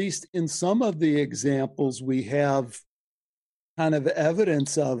at least in some of the examples, we have kind of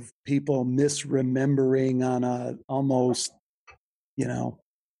evidence of people misremembering on a almost, you know,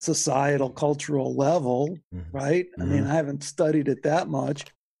 societal, cultural level, right? Mm-hmm. I mean, I haven't studied it that much,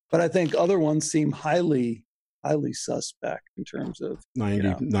 but I think other ones seem highly suspect in terms of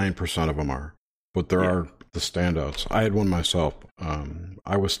 99% of them are, but there are the standouts. I had one myself.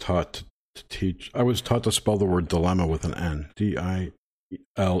 I was taught to spell the word dilemma with an N, Dilemna.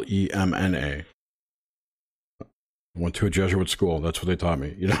 I went to a Jesuit school. That's what they taught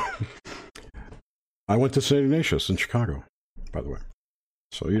me, you know. I went to St. Ignatius in Chicago, by the way.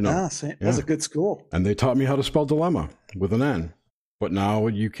 So, you know. That's a good school. And they taught me how to spell dilemma with an N, but now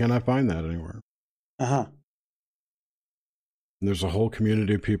you cannot find that anywhere. Uh-huh. And there's a whole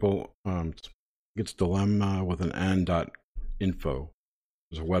community of people. It's dilemma with an N.info.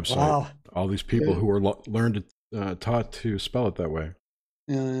 There's a website. Wow. All these people who are taught to spell it that way.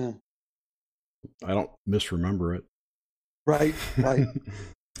 Yeah. I don't misremember it. Right.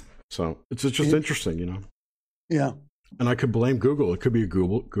 So it's just interesting, you know. Yeah. And I could blame Google. It could be a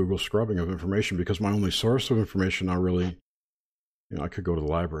Google scrubbing of information, because my only source of information now really, you know, I could go to the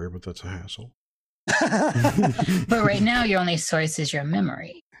library, but that's a hassle. But right now, your only source is your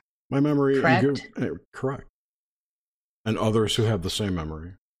memory. My memory. Correct? Correct. and others who have the same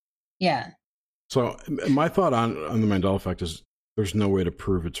memory. Yeah. So my thought on the Mandela effect is there's no way to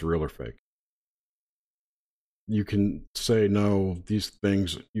prove it's real or fake. You can say, no, these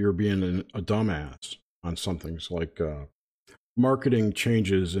things, you're being a dumbass on some things like marketing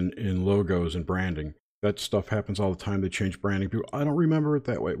changes in logos and branding. That stuff happens all the time. They change branding. People, I don't remember it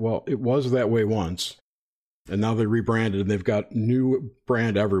that way. Well, it was that way once, and now they rebranded and they've got new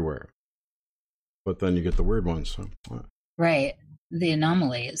brand everywhere. But then you get the weird ones. So. Right. The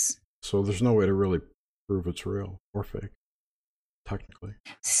anomalies. So there's no way to really prove it's real or fake, technically.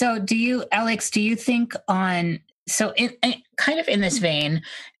 So Alex, do you think so in kind of in this vein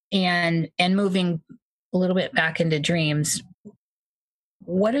and moving a little bit back into dreams,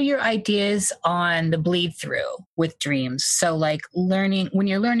 what are your ideas on the bleed through with dreams? So like when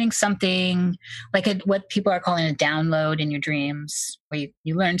you're learning something, like what people are calling a download in your dreams, where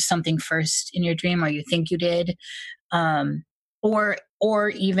you learned something first in your dream or you think you did, or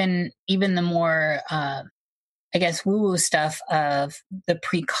even the more, I guess, woo-woo stuff of the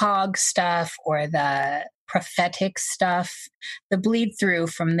precog stuff or the prophetic stuff, the bleed through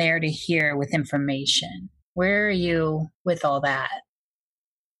from there to here with information. Where are you with all that?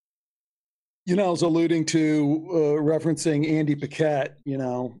 I was alluding to referencing Andy Paquette,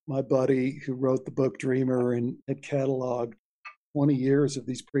 my buddy who wrote the book Dreamer and had cataloged 20 years of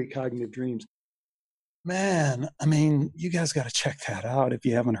these precognitive dreams. Man, I mean, you guys got to check that out if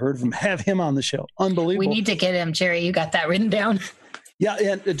you haven't heard of him. Have him on the show. Unbelievable. We need to get him, Jerry. You got that written down? Yeah,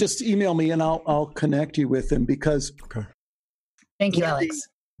 and just email me and I'll connect you with him because. Okay. Thank you, Alex.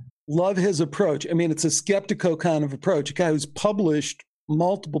 Love his approach. I mean, it's a skeptical kind of approach. A guy who's published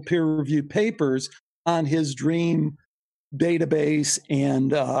multiple peer-reviewed papers on his dream database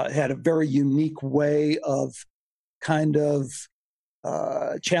and had a very unique way of kind of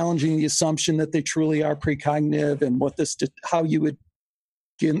challenging the assumption that they truly are precognitive and how you would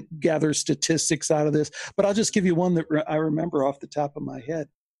gather statistics out of this. But I'll just give you one that I remember off the top of my head.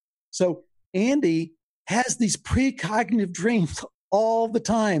 So Andy has these precognitive dreams all the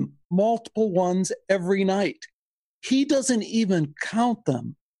time, multiple ones every night. He doesn't even count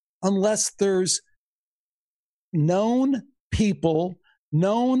them unless there's known people,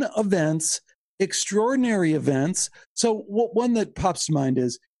 known events, extraordinary events. So one that pops to mind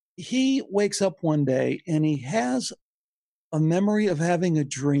is he wakes up one day and he has a memory of having a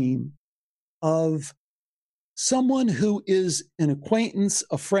dream of someone who is an acquaintance,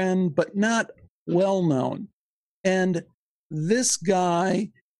 a friend, but not well known. And this guy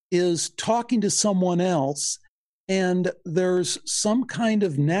is talking to someone else, and there's some kind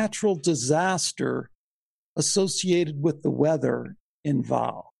of natural disaster associated with the weather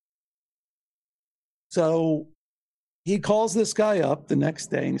involved. So he calls this guy up the next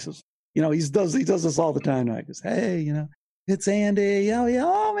day and he says, he does this all the time now. He goes, hey, it's Andy. Oh, yeah.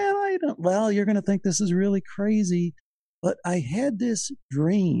 Oh, man, how you doing? Well, you're going to think this is really crazy, but I had this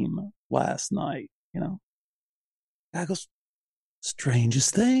dream last night, Guy goes,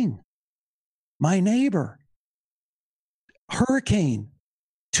 strangest thing. My neighbor, hurricane,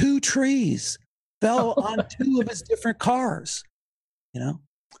 2 trees fell on 2 of his different cars,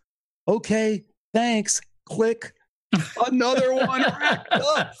 Okay, thanks. Click. Another one racked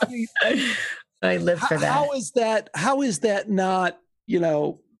up. I live for that. How is that not,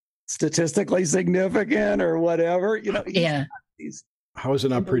 statistically significant or whatever? Yeah. How is it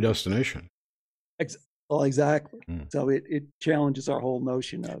not predestination? Well, exactly. So it challenges our whole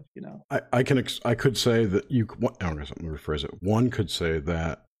notion of, I could say that let me rephrase it. One could say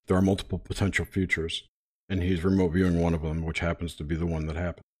that there are multiple potential futures, and he's remote viewing one of them, which happens to be the one that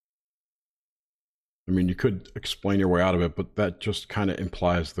happened. I mean, you could explain your way out of it, but that just kind of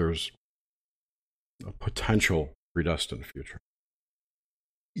implies there's a potential predestined future.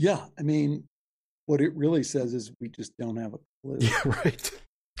 Yeah, I mean, what it really says is we just don't have a clue. Yeah, right.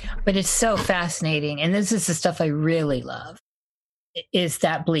 But it's so fascinating, and this is the stuff I really love, is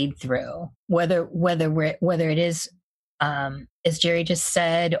that bleed through, whether it is, as Jerry just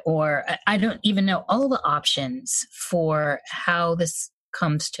said, or I don't even know all the options for how this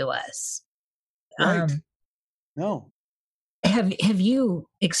comes to us. Right. No. Have you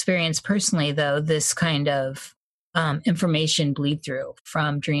experienced personally, though, this kind of information bleed through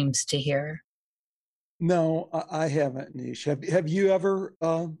from dreams to here? No, I haven't, Nish. Have you ever?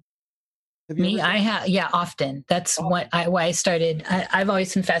 I have. Yeah, often. That's why I started. I've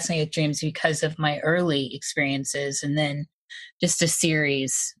always been fascinated with dreams because of my early experiences, and then just a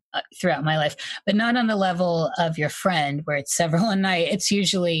series throughout my life, but not on the level of your friend where it's several a night. It's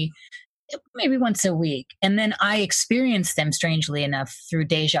usually maybe once a week. And then I experience them, strangely enough, through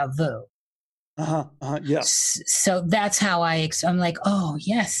deja vu. Yes. So that's how I'm like, oh,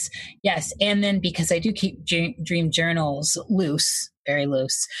 yes. And then because I do keep dream journals loose, very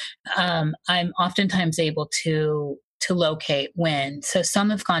loose, I'm oftentimes able to locate when. So some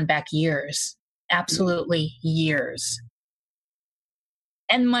have gone back years, absolutely years.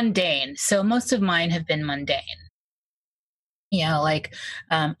 And mundane. So most of mine have been mundane. Like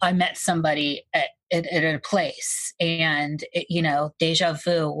I met somebody at a place and, deja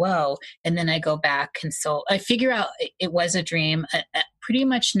vu, whoa. And then I go back. And so I figure out it was a dream. Pretty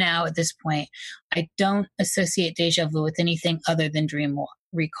much now at this point, I don't associate deja vu with anything other than dream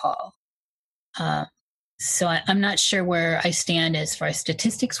recall. So I'm not sure where I stand as far as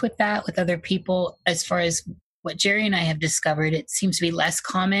statistics with that, with other people. As far as what Jerry and I have discovered, it seems to be less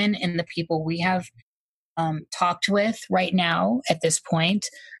common in the people we have talked with right now at this point,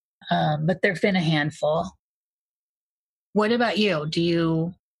 but there've been a handful. What about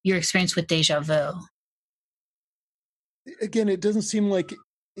you? Your experience with deja vu? Again, it doesn't seem like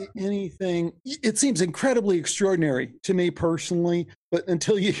anything. It seems incredibly extraordinary to me personally, but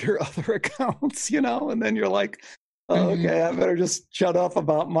until you hear other accounts, and then you're like, oh, okay, I better just shut up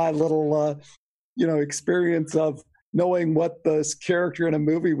about my little, experience of knowing what this character in a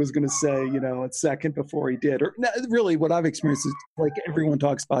movie was going to say, a second before he did. Or really what I've experienced is like everyone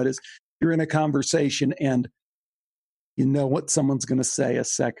talks about is you're in a conversation and you know what someone's going to say a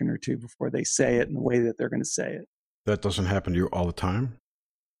second or two before they say it in the way that they're going to say it. That doesn't happen to you all the time?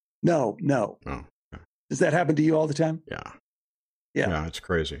 No. Oh, okay. Does that happen to you all the time? Yeah. Yeah, it's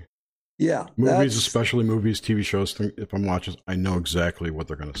crazy. Yeah. Movies, especially movies, TV shows, if I'm watching, I know exactly what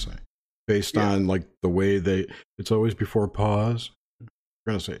they're going to say. Based on like the way it's always before pause. We're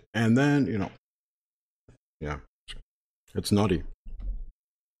going to say, and then, it's nutty.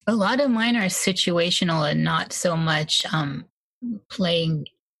 A lot of mine are situational and not so much played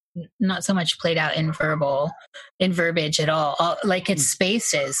out in verbiage at all. Like it's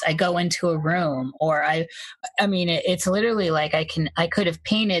spaces. I go into a room or it's literally like I could have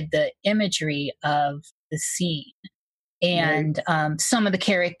painted the imagery of the scene. And some of the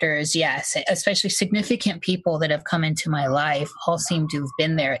characters, yes, especially significant people that have come into my life, all seem to have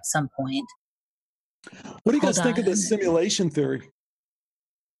been there at some point. What do you guys think of this simulation theory?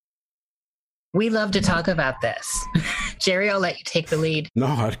 We love to talk about this. Jerry, I'll let you take the lead. No,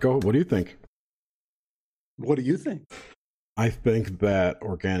 I'd go. What do you think? What do you think? I think that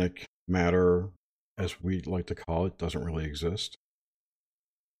organic matter, as we like to call it, doesn't really exist.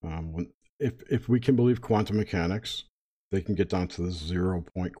 If we can believe quantum mechanics, they can get down to the 0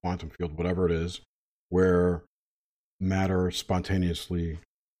 point quantum field, whatever it is, where matter spontaneously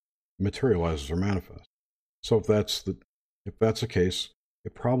materializes or manifests. So if that's the case,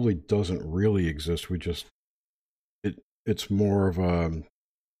 it probably doesn't really exist. It's more of a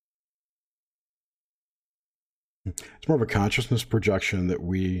consciousness projection that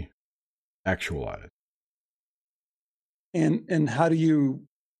we actualize. And how do you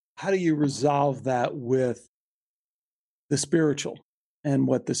resolve that with the spiritual and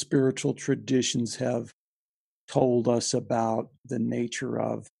what the spiritual traditions have told us about the nature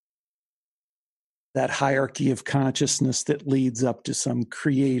of that hierarchy of consciousness that leads up to some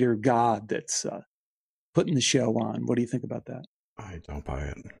creator God that's putting the show on? What do you think about that? I don't buy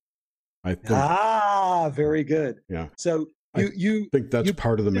it. I think, very good. Yeah. So you think that's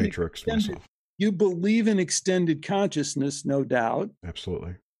part of the matrix myself. You believe in extended consciousness, no doubt.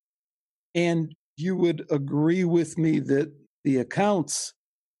 Absolutely. And you would agree with me that the accounts,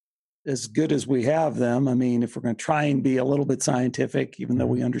 as good as we have them, I mean, if we're going to try and be a little bit scientific, even though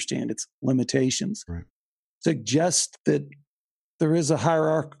we understand its limitations, suggest that there is a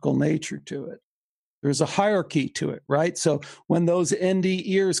hierarchical nature to it. There's a hierarchy to it, right? So when those ND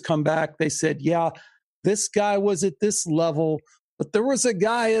ears come back, they said, yeah, this guy was at this level, but there was a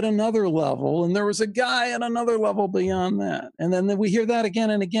guy at another level, and there was a guy at another level beyond that. And then we hear that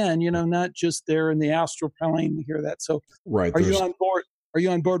again and again, not just there in the astral plane, we hear that. So are you on board? Are you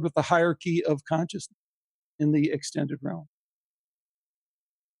on board with the hierarchy of consciousness in the extended realm?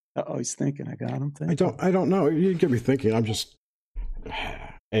 He's thinking. I got him thinking. I don't know. You get me thinking. I'm just,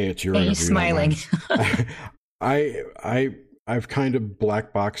 hey, it's your interview. He's smiling. I've kind of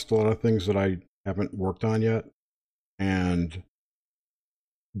black boxed a lot of things that I haven't worked on yet. And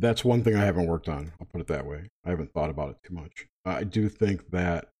that's one thing I haven't worked on. I'll put it that way. I haven't thought about it too much. I do think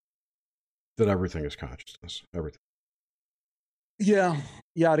that everything is consciousness. Everything. Yeah,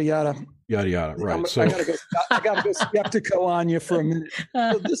 yada yada, yada yada. Right. I gotta go skeptical on you for a minute.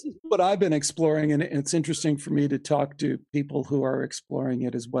 So this is what I've been exploring, and it's interesting for me to talk to people who are exploring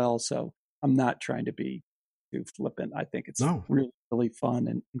it as well. So I'm not trying to be too flippant. I think it's really really fun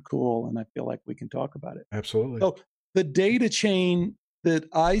and cool, and I feel like we can talk about it. Absolutely. So the data chain that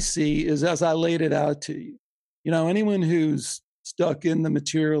I see is as I laid it out to you. Anyone who's stuck in the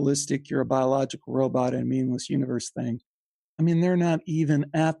materialistic, you're a biological robot in a meaningless universe thing, I mean, they're not even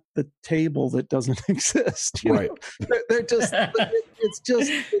at the table that doesn't exist. Right. They're just,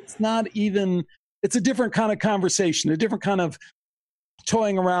 it's not even, it's a different kind of conversation, a different kind of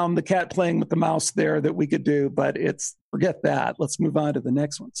toying around the cat playing with the mouse there that we could do, but forget that. Let's move on to the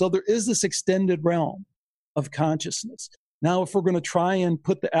next one. So there is this extended realm of consciousness. Now, if we're going to try and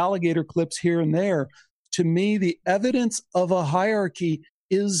put the alligator clips here and there, to me, the evidence of a hierarchy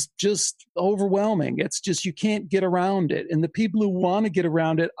is just overwhelming. It's just, you can't get around it. And the people who want to get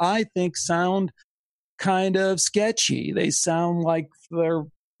around it, I think, sound kind of sketchy. They sound like they're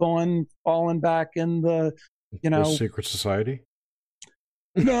falling back in the secret society.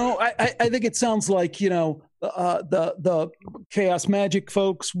 No, I think it sounds like, the chaos magic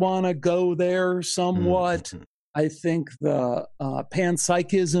folks want to go there somewhat. Mm-hmm. I think the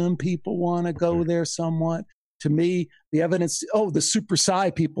panpsychism people want to go there somewhat. To me, the evidence, the super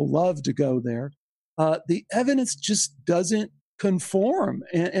psi people love to go there. The evidence just doesn't conform.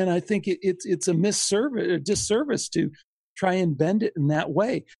 And I think it's a disservice to try and bend it in that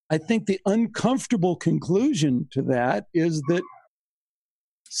way. I think the uncomfortable conclusion to that is that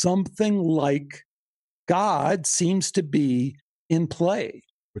something like God seems to be in play.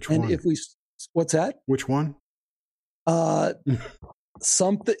 Which one? And what's that? Which one?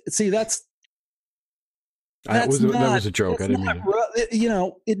 Something. See, that was a joke. I didn't mean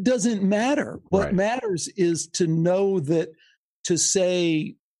it. It doesn't matter. What matters is to know that, to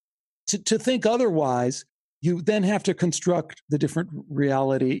say, to think otherwise, you then have to construct the different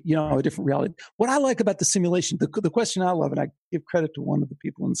reality, a different reality. What I like about the simulation, the question I love, and I give credit to one of the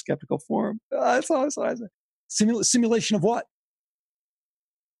people in the Skeptical Forum, that's always what I say. Simulation of what?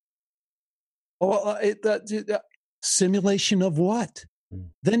 Simulation of what?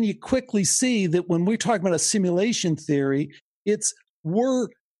 Then you quickly see that when we're talking about a simulation theory, we're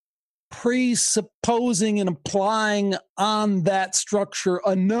presupposing and applying on that structure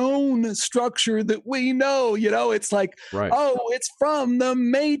a known structure that we know. It's like, it's from the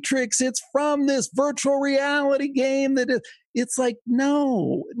Matrix, it's from this virtual reality game it's like,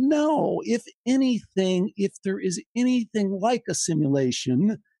 no. If there is anything like a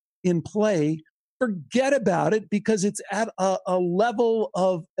simulation in play, forget about it, because it's at a level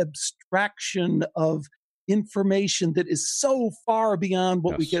of abstraction of information that is so far beyond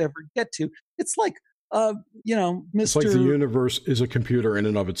what we could ever get to. It's like, It's like the universe is a computer in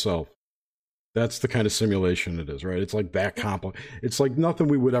and of itself. That's the kind of simulation it is, right? It's like that complex. It's like nothing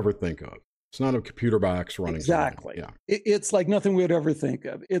we would ever think of. It's not a computer box running. Exactly. Yeah. It's like nothing we would ever think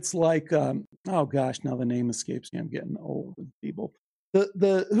of. It's like, oh gosh, now the name escapes me. I'm getting old and feeble.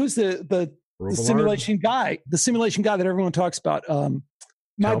 Who's the simulation guy? The simulation guy that everyone talks about.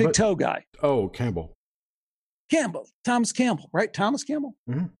 My Big Toe guy. Oh, Campbell. Thomas Campbell, right? Thomas Campbell?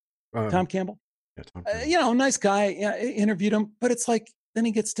 Mm-hmm. Tom Campbell? Yeah, Tom Campbell. Nice guy. Yeah, interviewed him, but it's like, then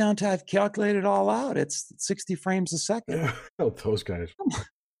he gets down to, I've calculated it all out. It's 60 frames a second. Yeah, those guys. I'm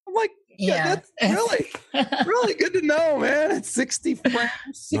like, that's really, really good to know, man. It's 60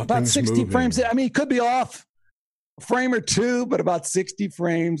 frames, about 60 moving. Frames. I mean, it could be off a frame or two, but about 60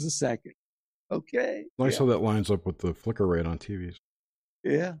 frames a second. Okay. Nice how that lines up with the flicker rate on TVs.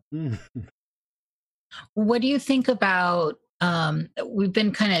 Yeah. What do you think about, we've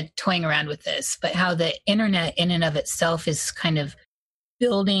been kind of toying around with this, but how the internet in and of itself is kind of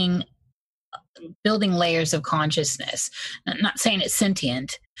building layers of consciousness. I'm not saying it's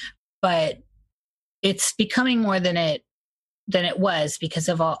sentient, but it's becoming more than it was, because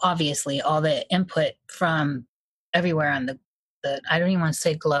of obviously all the input from everywhere on the I don't even want to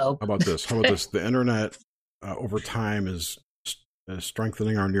say globe. How about this? The internet over time is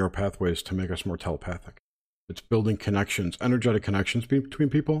strengthening our neural pathways to make us more telepathic. It's building connections, energetic connections between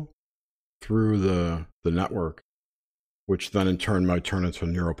people through the network, which then in turn might turn into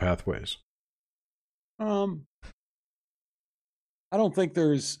neural pathways. I don't think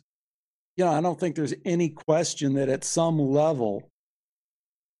there's any question that at some level,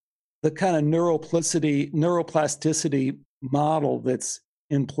 the kind of neuroplasticity model that's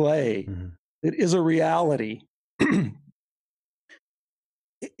in play, it is a reality.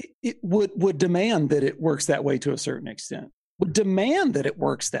 It would demand that it works that way to a certain extent. Would demand that it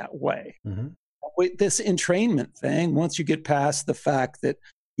works that way. This entrainment thing, once you get past the fact that,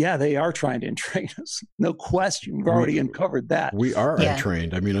 they are trying to entrain us. No question. We've already uncovered that. We are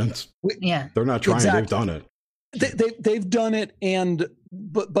untrained. I mean, they're not trying. Exactly. They've done it. They've done it,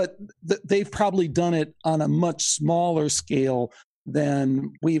 but they've probably done it on a much smaller scale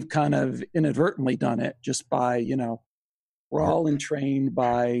then we've kind of inadvertently done it just by, we're all entrained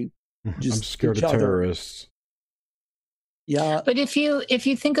by just I'm scared of terrorists. Yeah. But if you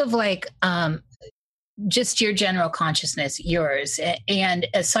think of like just your general consciousness, yours, and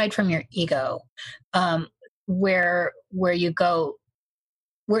aside from your ego, where you go,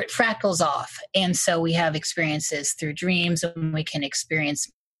 where it fractals off, and so we have experiences through dreams, and we can experience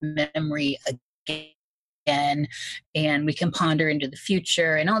memory again, and we can ponder into the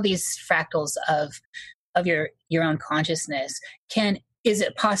future, and all these fractals of your own consciousness. Is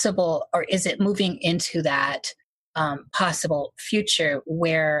it possible, or is it moving into that possible future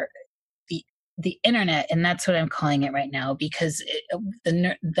where the internet, and that's what I'm calling it right now, because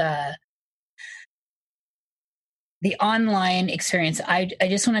the online experience, I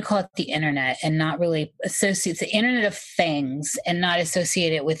just want to call it the internet and not really associate the Internet of Things and not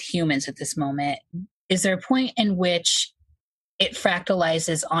associate it with humans at this moment. Is there a point in which it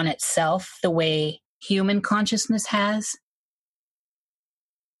fractalizes on itself the way human consciousness has?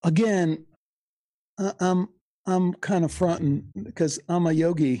 Again, I'm kind of fronting because I'm a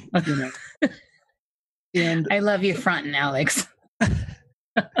yogi, And I love you fronting, Alex.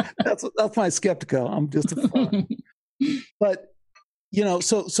 that's my skeptical. I'm just a front. But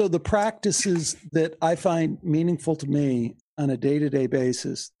so the practices that I find meaningful to me on a day-to-day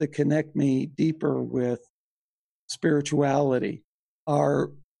basis that connect me deeper with spirituality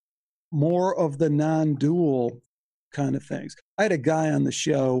are more of the non-dual kind of things. I had a guy on the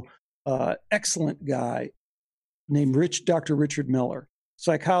show, excellent guy named Dr. Richard Miller,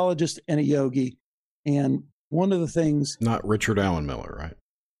 psychologist and a yogi. And one of the things... Not Richard Allen Miller, right?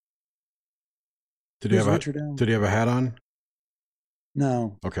 Did he have a hat on?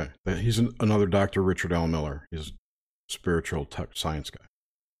 No. Okay. He's another Dr. Richard Allen Miller. He's a spiritual tech science guy.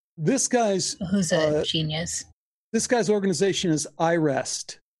 This guy's... Who's a genius. This guy's organization is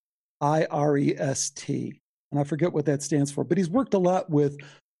IREST, IREST. And I forget what that stands for, but he's worked a lot with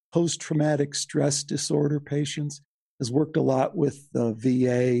post-traumatic stress disorder patients, has worked a lot with the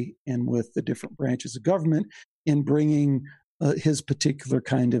VA and with the different branches of government in bringing his particular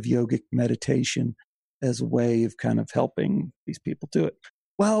kind of yogic meditation as a way of kind of helping these people do it.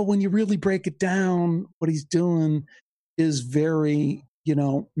 Well, when you really break it down, what he's doing is very,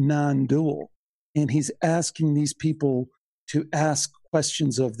 non-dual. And he's asking these people to ask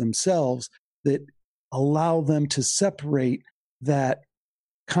questions of themselves that allow them to separate that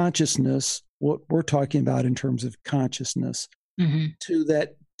consciousness, what we're talking about in terms of consciousness, to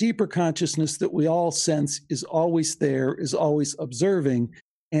that deeper consciousness that we all sense is always there, is always observing,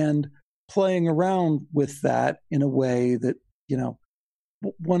 and playing around with that in a way that,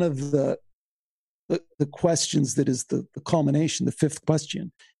 one of the questions that is the culmination, the fifth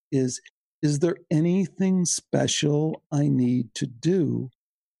question is there anything special I need to do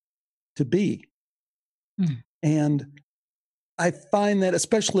to be? And I find that,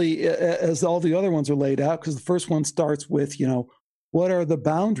 especially as all the other ones are laid out, because the first one starts with, what are the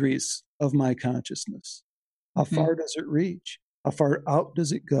boundaries of my consciousness? How far does it reach? How far out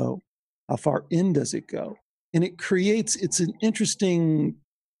does it go? How far in does it go? And it's an interesting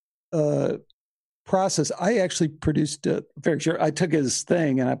process. I actually produced I took his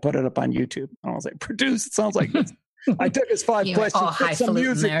thing and I put it up on YouTube. I was like, produce, it sounds like this. I took his 5 questions, put some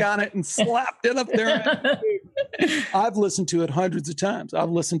music on it, and slapped it up there. I've listened to it hundreds of times. I've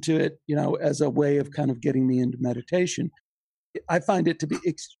listened to it, as a way of kind of getting me into meditation. I find it to be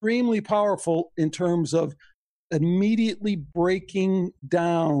extremely powerful in terms of immediately breaking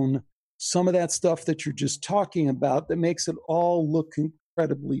down some of that stuff that you're just talking about that makes it all look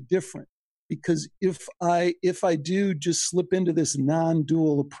incredibly different. Because if I do just slip into this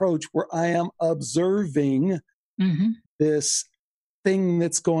non-dual approach where I am observing this thing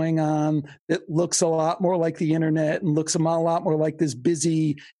that's going on that looks a lot more like the internet and looks a lot more like this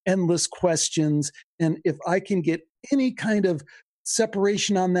busy, endless questions. And if I can get any kind of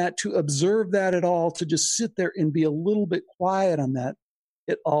separation on that, to observe that at all, to just sit there and be a little bit quiet on that,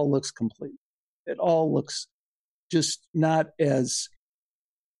 it all looks complete. It all looks just not as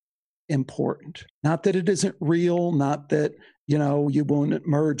important. Not that it isn't real, not that, you won't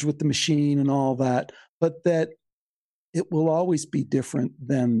merge with the machine and all that, but that it will always be different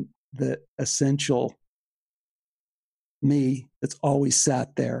than the essential me that's always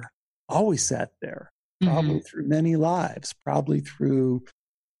sat there, probably through many lives, probably through,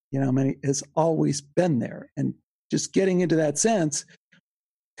 many, has always been there. And just getting into that sense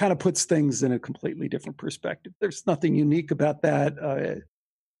kind of puts things in a completely different perspective. There's nothing unique about that.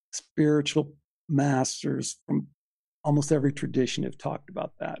 Spiritual masters from almost every tradition have talked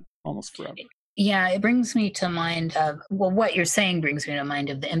about that almost forever. Yeah, it brings me to mind of, well, what you're saying brings me to mind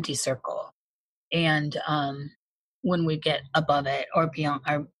of the empty circle. And when we get above it or beyond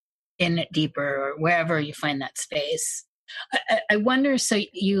or in it deeper or wherever you find that space. I wonder, so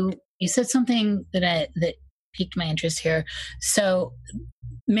you said something that piqued my interest here. So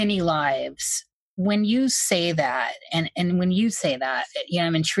many lives. When you say that, and when you say that,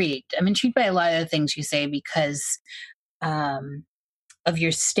 I'm intrigued. I'm intrigued by a lot of the things you say because of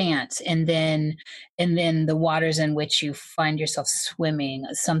your stance, and then the waters in which you find yourself swimming.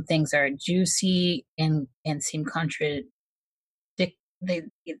 Some things are juicy and seem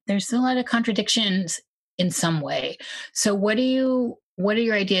there's a lot of contradictions in some way. So what are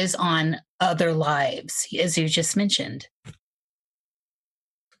your ideas on other lives, as you just mentioned?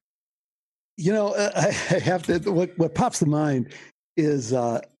 I have to, what pops to mind is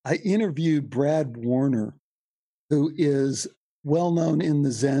I interviewed Brad Warner, who is well known in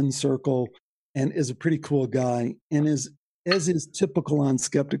the Zen circle and is a pretty cool guy, and as is typical on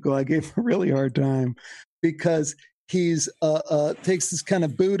Skeptical, I gave him a really hard time because he's takes this kind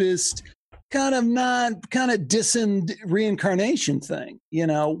of Buddhist, kind of dissonant reincarnation thing,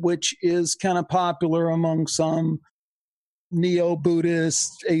 which is kind of popular among some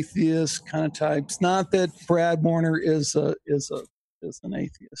neo-Buddhist, atheist kind of types. Not that Brad Warner is an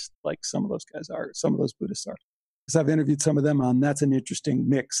atheist like some of those guys are, some of those Buddhists are. Because I've interviewed some of them on. That's an interesting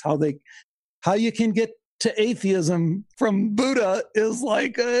mix. How you can get to atheism from Buddha is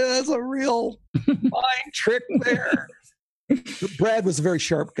like that's a real mind trick there. Brad was a very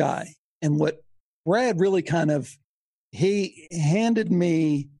sharp guy, and what Brad really he handed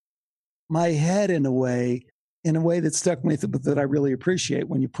me my head in a way that stuck with me, that I really appreciate.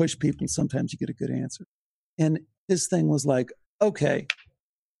 When you push people, sometimes you get a good answer. And his thing was like, okay,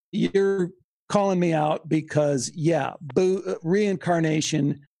 you're calling me out because,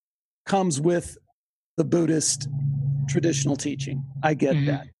 reincarnation comes with the Buddhist traditional teaching. I get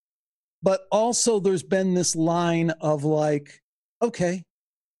that. But also there's been this line of like, okay,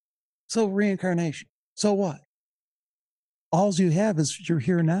 so reincarnation, so what? All you have is you're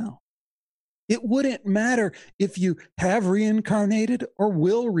here now. It wouldn't matter if you have reincarnated or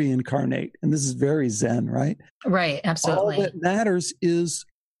will reincarnate. And this is very Zen, right? Right, absolutely. All that matters is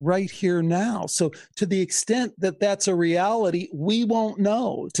right here now. So to the extent that that's a reality, we won't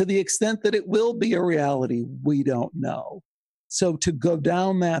know. To the extent that it will be a reality, we don't know. So to go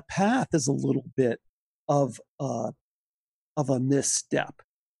down that path is a little bit of a misstep.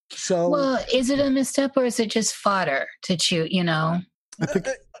 So, well, is it a misstep or is it just fodder to chew, I think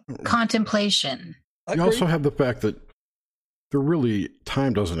contemplation. You also have the fact that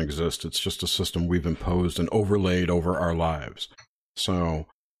time doesn't exist. It's just a system we've imposed and overlaid over our lives. So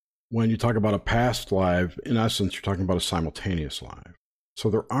when you talk about a past life, in essence, you're talking about a simultaneous life. So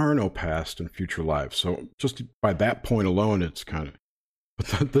there are no past and future lives. So just by that point alone, it's kind of,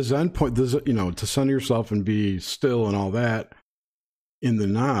 but the Zen point, to center yourself and be still and all that in the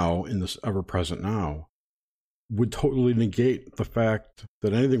now, in this ever-present now, would totally negate the fact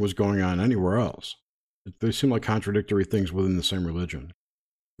that anything was going on anywhere else. They seem like contradictory things within the same religion.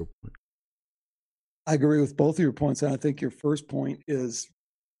 I agree with both of your points, and I think your first point is,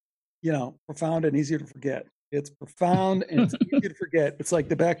 profound and easier to forget. It's profound and it's easy to forget. It's like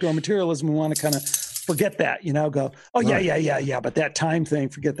the backdoor materialism. We want to kind of forget that, go, oh, right. yeah. But that time thing,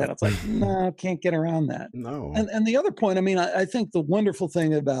 forget that. It's like, no, can't get around that. No. And the other point, I think the wonderful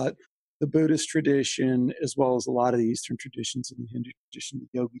thing about the Buddhist tradition, as well as a lot of the Eastern traditions and the Hindu tradition, the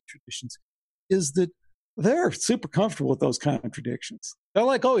yogi traditions, is that they're super comfortable with those contradictions. They're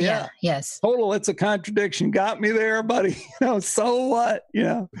like, oh, yeah, yes, total, it's a contradiction. Got me there, buddy. So what?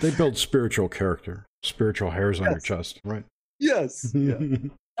 Yeah. They build spiritual character, spiritual hairs on your chest, right? Yes. Yeah.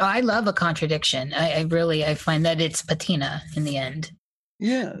 I love a contradiction. I find that it's patina in the end.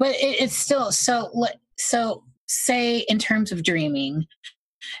 Yeah. But it's still, so say in terms of dreaming,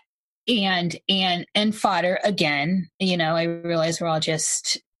 and fodder again, I realize we're all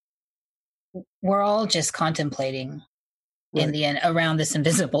just contemplating right. in the end around this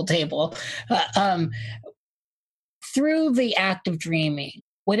invisible table through the act of dreaming,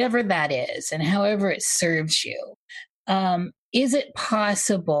 whatever that is and however it serves you. Is it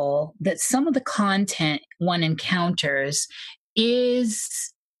possible that some of the content one encounters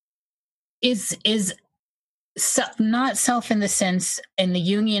is not self in the sense, in the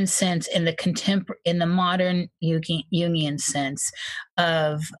Jungian sense, in the modern Jungian sense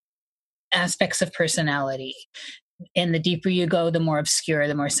of aspects of personality? And the deeper you go, the more obscure,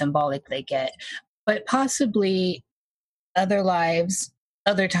 the more symbolic they get. But possibly other lives,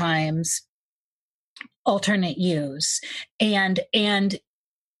 other times, alternate use, and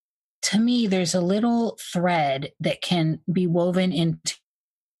to me, there's a little thread that can be woven into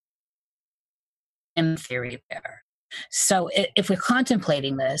theory there. So if we're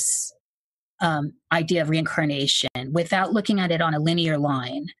contemplating this idea of reincarnation without looking at it on a linear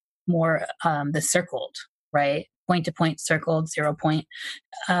line, more the circled, right? Point to point, circled, 0 point.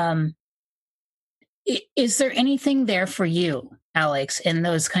 Is there anything there for you, Alex, in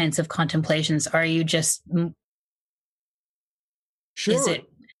those kinds of contemplations? Are you just... Sure. Is it,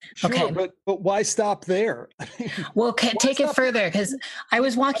 sure, okay. But why stop there? Well, take it further, because I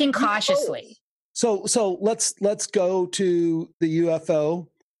was walking cautiously. So let's go to the UFO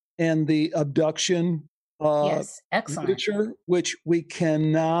and the abduction yes, excellent. literature, which we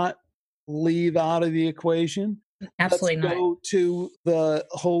cannot leave out of the equation. Absolutely Let's go to the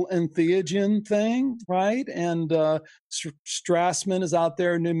whole entheogen thing, right? And Strassman is out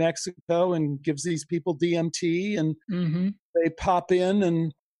there in New Mexico and gives these people DMT, and they pop in,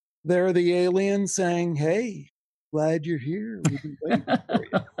 and they're the aliens saying, "Hey, glad you're here. We've been waiting for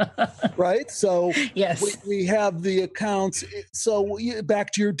you." Right? So yes, we have the accounts. So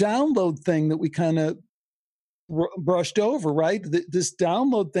back to your download thing that we kind of brushed over, right? This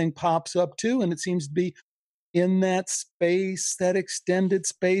download thing pops up too, and it seems to be in that space, that extended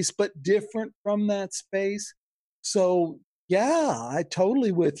space, but different from that space. So yeah, I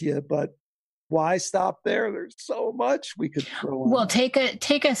totally with you, but why stop there? There's so much we could throw on. Well, take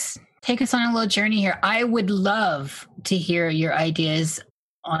us on a little journey here. I would love to hear your ideas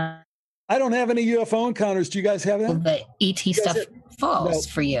on... I don't have any UFO encounters. Do you guys have that? The ET stuff falls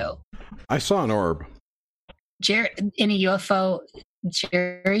for you. I saw an orb. In a UFO,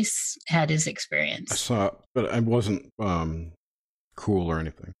 Jerry's had his experience. I saw it, but it wasn't cool or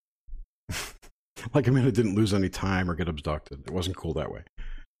anything. Like, I mean, it didn't lose any time or get abducted. It wasn't cool that way.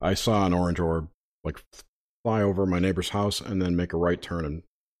 I saw an orange orb, like, fly over my neighbor's house and then make a right turn and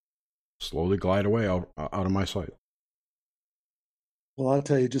slowly glide away out of my sight. Well, I'll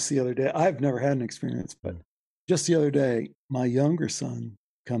tell you, just the other day, I've never had an experience, but just the other day, my younger son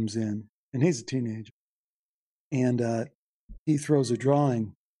comes in, and he's a teenager, and he throws a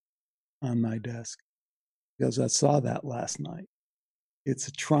drawing on my desk. He goes, "I saw that last night. It's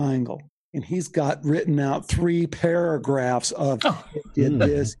a triangle." And he's got written out 3 paragraphs of it did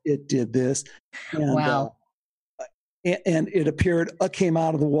this, it did this. And, wow. And it appeared, came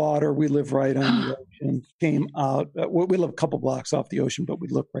out of the water. We live right on the ocean. Came out. We live a couple blocks off the ocean, but we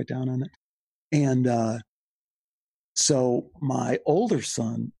look right down on it. And so my older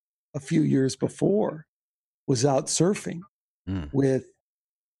son, a few years before, was out surfing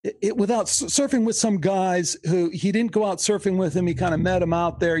without surfing with some guys who he didn't go out surfing with him. He kind of met him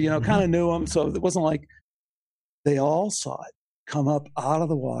out there, kind of knew him. So it wasn't like they all saw it come up out of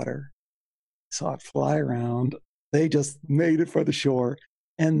the water, saw it fly around. They just made it for the shore.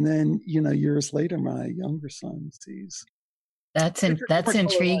 And then, years later, my younger son sees. That's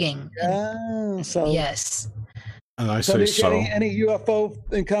intriguing. Yeah. So yes. And I say so. Any UFO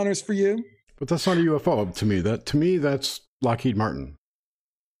encounters for you? But that's not a UFO to me. To me, that's Lockheed Martin.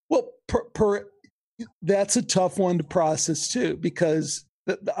 Well, that's a tough one to process too, because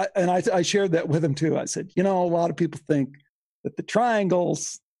I shared that with him too. I said, a lot of people think that the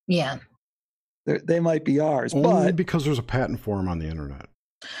triangles, they might be ours, only but because there's a patent for them on the internet.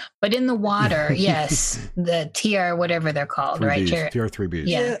 But in the water, yes, the TR, whatever they're called, 3Bs, right? TR3Bs.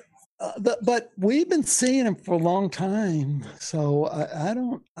 Yeah. But we've been seeing them for a long time, so I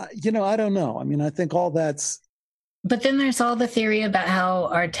don't know. I mean, I think all that's. But then there's all the theory about how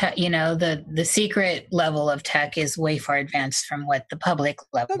our tech, the secret level of tech is way far advanced from what the public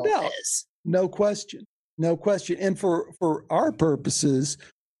level is. No question. And for our purposes,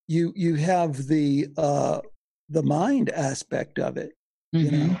 you have the mind aspect of it.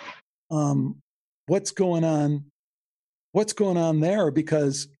 What's going on there?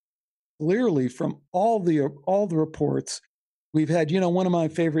 Because clearly, from all the reports we've had, one of my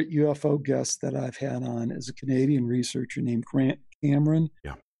favorite UFO guests that I've had on is a Canadian researcher named Grant Cameron.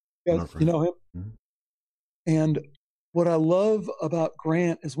 Yeah, you know him. Mm-hmm. And what I love about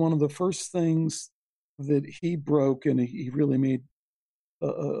Grant is one of the first things that he broke, and he really made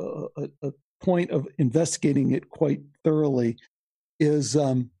a point of investigating it quite thoroughly, is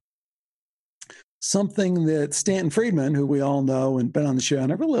something that Stanton Friedman, who we all know and been on the show,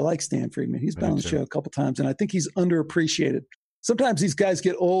 and I really like Stan Friedman. He's been on the show a couple times, and I think he's underappreciated. Sometimes these guys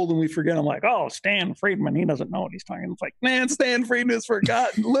get old and we forget. I'm like, oh, Stan Friedman, he doesn't know what he's talking. It's like, man, Stan Friedman is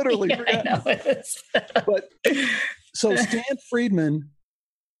forgotten, literally forgotten. But so Stan Friedman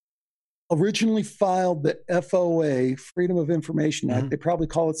originally filed the FOA, Freedom of Information Act. They probably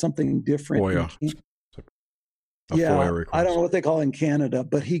call it something different. FOIA. FOIA request. I don't know what they call it in Canada,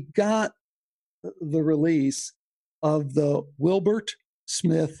 but he got the release of the Wilbert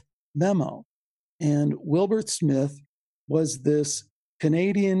Smith memo. And Wilbert Smith was this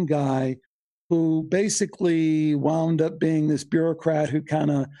Canadian guy who basically wound up being this bureaucrat who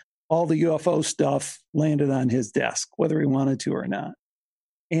kind of all the UFO stuff landed on his desk, whether he wanted to or not.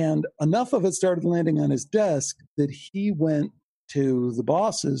 And enough of it started landing on his desk that he went to the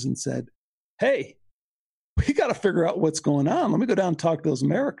bosses and said, hey, we got to figure out what's going on. Let me go down and talk to those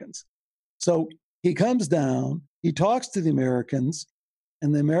Americans. So he comes down, he talks to the Americans,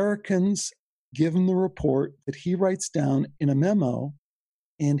 and the Americans give him the report that he writes down in a memo,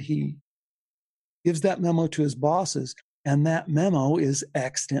 and he gives that memo to his bosses, and that memo is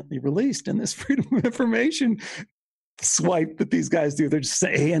accidentally released in this Freedom of Information swipe that these guys do. They're just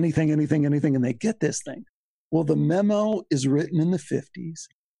saying, hey, anything, and they get this thing. Well, the memo is written in the 50s,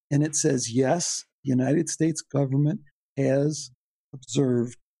 and it says, yes, the United States government has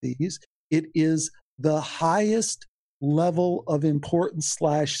observed these. It is the highest level of importance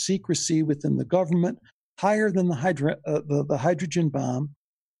 / secrecy within the government, higher than the hydrogen bomb.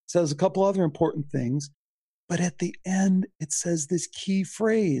 It says a couple other important things. But at the end, it says this key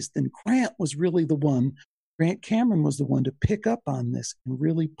phrase. Then Grant Cameron was the one to pick up on this and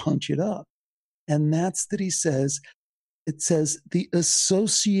really punch it up. And that's that it says the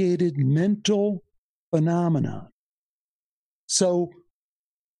associated mental phenomenon. So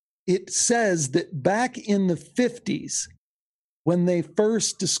it says that back in the 50s, when they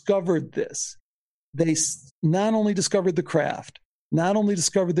first discovered this, they not only discovered the craft, not only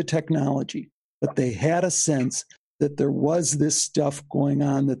discovered the technology, but they had a sense that there was this stuff going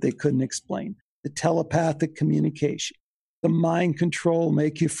on that they couldn't explain. The telepathic communication, the mind control,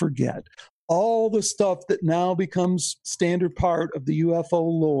 make you forget, all the stuff that now becomes standard part of the UFO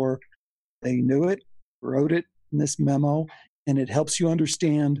lore. They knew it, wrote it in this memo, and it helps you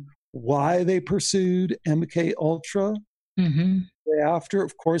understand why they pursued MK Ultra. Mm-hmm. After,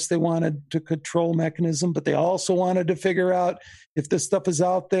 of course, they wanted to control mechanism, but they also wanted to figure out if this stuff is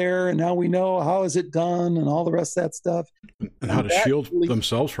out there, and now we know how is it done and all the rest of that stuff. And how to shield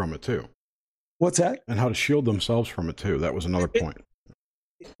themselves from it, too. What's that? And how to shield themselves from it, too. That was another point.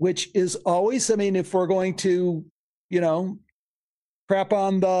 Which is always, I mean, if we're going to, crap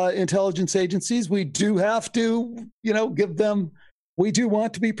on the intelligence agencies, we do have to, give them, we do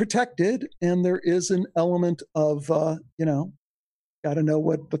want to be protected. And there is an element of, got to know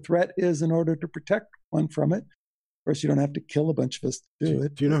what the threat is in order to protect one from it. Of course, you don't have to kill a bunch of us to do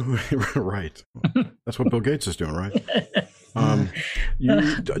it. Do you know who? Right. That's what Bill Gates is doing, right? Do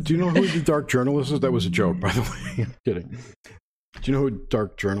you know who the dark journalist is? That was a joke, by the way. I'm kidding. Do you know who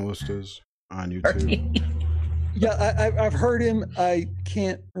dark journalist is on YouTube? Yeah, I've heard him. I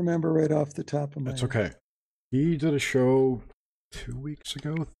can't remember right off the top of my head. That's okay. He did a show 3 weeks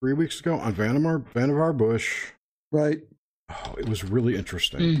ago on Vannevar Bush. Right. Oh, it was really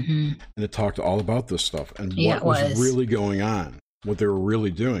interesting. Mm-hmm. And it talked all about this stuff and what was really going on, what they were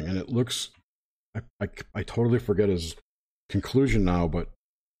really doing. And it looks, I totally forget his conclusion now, but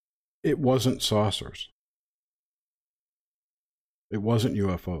it wasn't saucers. It wasn't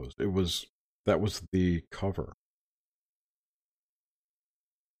UFOs. That was the cover.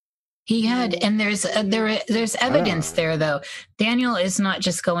 He had, and there's evidence there though. Daniel is not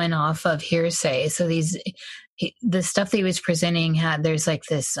just going off of hearsay. So the stuff that he was presenting there's like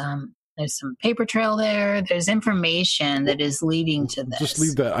this, there's some paper trail there. There's information that is leading to this. Just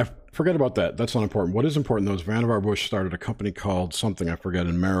leave that. I forget about that. That's not important. What is important though is Vannevar Bush started a company called something I forget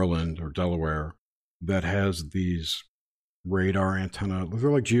in Maryland or Delaware that has these radar antenna. They're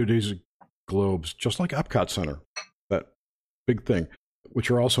like geodesic globes, just like Epcot Center, that big thing,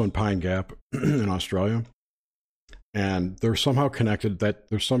 which are also in Pine Gap in Australia. And they're somehow connected, that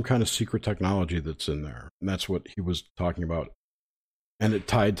there's some kind of secret technology that's in there. And that's what he was talking about. And it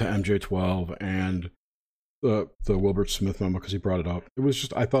tied to MJ-12 and the Wilbert Smith memo because he brought it up. It was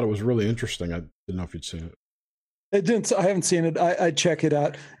just, I thought it was really interesting. I didn't know if you'd seen it. I haven't seen it. I'd check it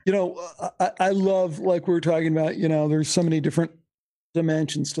out. I love, like we were talking about, there's so many different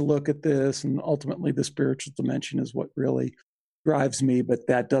dimensions to look at this. And ultimately the spiritual dimension is what really drives me, but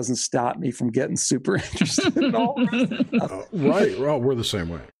that doesn't stop me from getting super interested in all right. Well, we're the same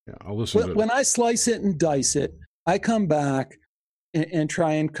way. Yeah, I'll listen to it. When I slice it and dice it, I come back and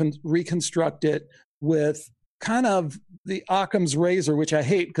try and reconstruct it with kind of the Occam's razor, which I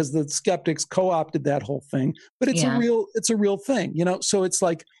hate because the skeptics co-opted that whole thing, but it's a real thing, So it's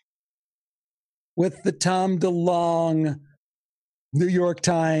like with the Tom DeLonge New York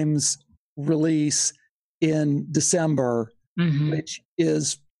Times release in December, mm-hmm. which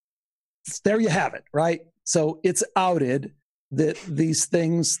is, there you have it, right? So it's outed that these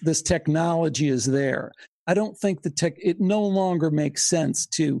things, this technology is there. I don't think it no longer makes sense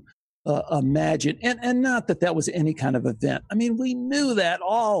to imagine, and not that was any kind of event. I mean, we knew that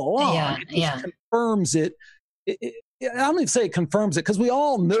all along. It confirms it. I don't even say it confirms it because we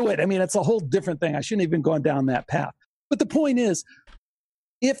all knew it. I mean, it's a whole different thing. I shouldn't have even gone down that path. But the point is,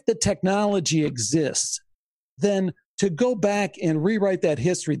 if the technology exists, then to go back and rewrite that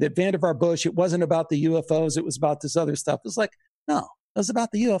history that Vannevar Bush, it wasn't about the UFOs, it was about this other stuff. It's like, no, it was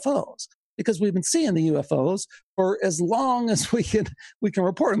about the UFOs because we've been seeing the UFOs for as long as we can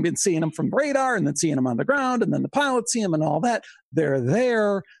report them. We've been seeing them from radar and then seeing them on the ground and then the pilots see them and all that. They're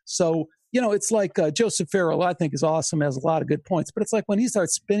there. So, it's like Joseph Farrell, I think, is awesome, has a lot of good points. But it's like when he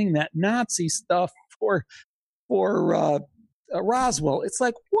starts spinning that Nazi stuff for Roswell, it's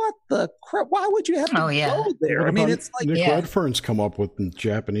like, what the crap? Why would you have to go there? I mean, it's like Nick Redfern's come up with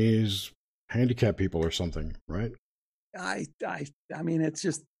Japanese handicapped people or something, right? I mean, it's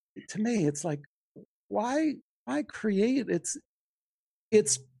just, to me, it's like, why create?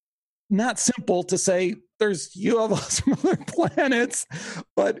 It's not simple to say there's UFOs from other planets,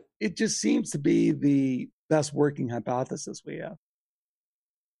 but it just seems to be the best working hypothesis we have.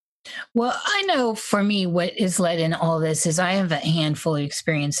 Well, I know for me, what is led in all this is I have a handful of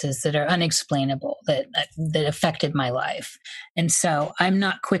experiences that are unexplainable that affected my life. And so I'm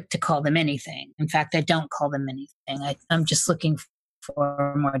not quick to call them anything. In fact, I don't call them anything. I'm just looking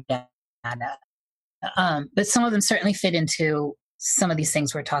for more data. But some of them certainly fit into some of these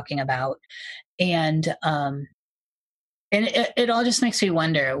things we're talking about. And it all just makes me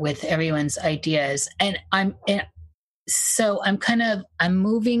wonder with everyone's ideas. And I'm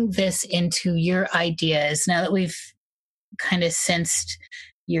moving this into your ideas now that we've kind of sensed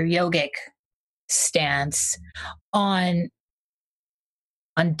your yogic stance on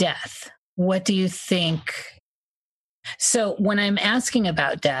death. What do you think? So when I'm asking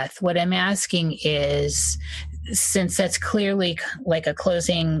about death, what I'm asking is, since that's clearly like a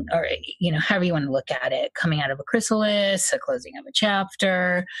closing, or, however you want to look at it, coming out of a chrysalis, a closing of a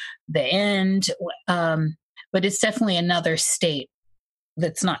chapter, the end, but it's definitely another state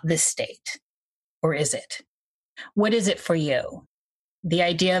that's not this state. Or is it? What is it for you? The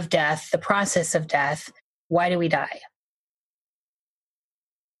idea of death, the process of death. Why do we die?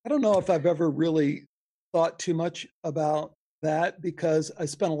 I don't know if I've ever really thought too much about that, because I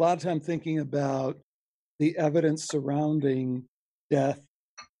spent a lot of time thinking about the evidence surrounding death.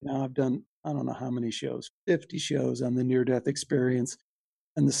 Now I've done, I don't know how many shows, 50 shows on the near-death experience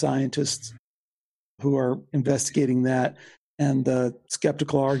and the scientists who are investigating that and the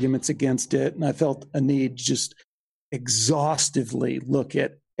skeptical arguments against it. And I felt a need to just exhaustively look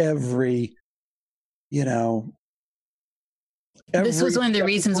at every this was one of the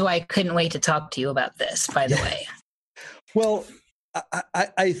reasons why I couldn't wait to talk to you about this, by the way. Well,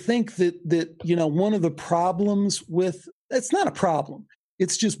 I think that one of the problems with, it's not a problem,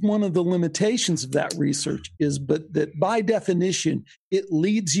 it's just one of the limitations of that research is, but that by definition, it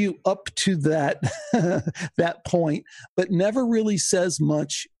leads you up to that, that point, but never really says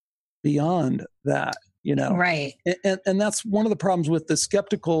much beyond that, Right. And that's one of the problems with the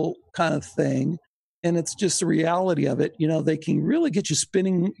skeptical kind of thing. And it's just the reality of it. They can really get you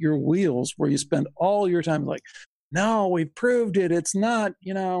spinning your wheels where you spend all your time like, no, we've proved it. It's not,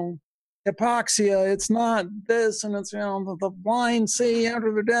 hypoxia. It's not this. And it's, the blind see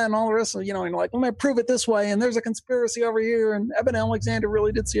after they're dead and all the rest of, and like, let me prove it this way. And there's a conspiracy over here. And Eben Alexander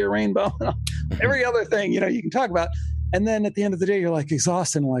really did see a rainbow. Every other thing, you can talk about. And then at the end of the day, you're like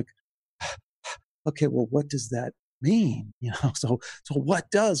exhausted and like, okay, well, what does that mean? So what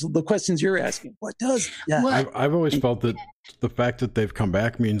does the questions you're asking? What does? Yeah, I've always felt that the fact that they've come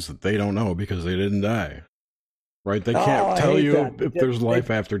back means that they don't know because they didn't die. Right? They can't tell you if there's life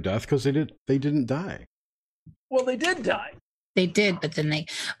after death because they didn't die. Well, they did die. They did,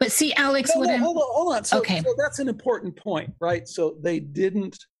 but see, Alex, hold on. So that's an important point, right? So they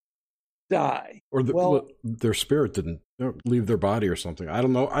didn't die, or their spirit didn't leave their body or something. I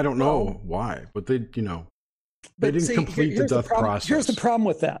don't know why, but they didn't complete the death process. Here's the problem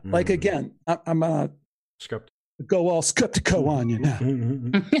with that. Mm-hmm. Like again, I'm a skeptic. Go all skeptical on you now.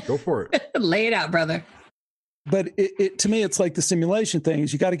 Go for it. Lay it out, brother. But it to me, it's like the simulation thing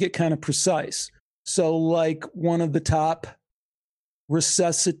is you got to get kind of precise. So like one of the top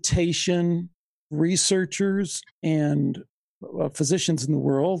resuscitation researchers and physicians in the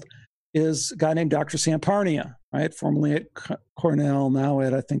world is a guy named Dr. Sam Parnia, right? Formerly at Cornell, now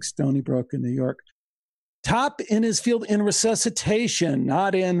at, I think, Stony Brook in New York. Top in his field in resuscitation,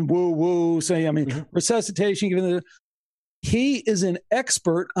 not in woo-woo. Resuscitation, he is an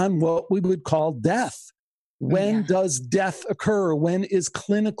expert on what we would call death. When does death occur? When is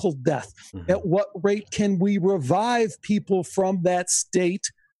clinical death? At what rate can we revive people from that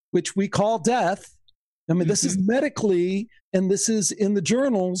state, which we call death? I mean, this is medically, and this is in the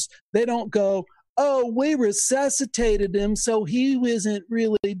journals. They don't go, oh, we resuscitated him, so he isn't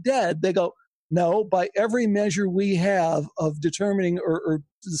really dead. They go, no, by every measure we have of determining or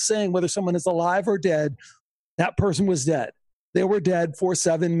saying whether someone is alive or dead, that person was dead. They were dead for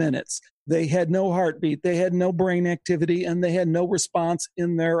 7 minutes. They had no heartbeat. They had no brain activity, and they had no response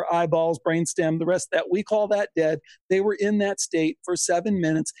in their eyeballs, brainstem, the rest of that. We call that dead. They were in that state for 7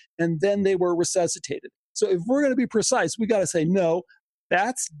 minutes, and then they were resuscitated. So if we're going to be precise, we got to say, no,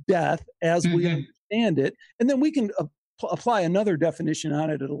 that's death as we understand it. And then we can apply another definition on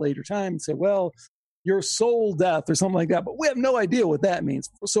it at a later time and say, well, your soul death or something like that. But we have no idea what that means.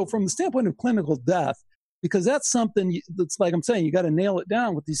 So from the standpoint of clinical death, because that's something that's like I'm saying, you got to nail it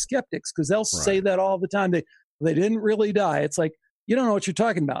down with these skeptics, because they'll say that all the time. They didn't really die. It's like, you don't know what you're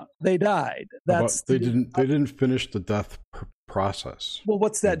talking about. They died. They didn't finish the death process. Well,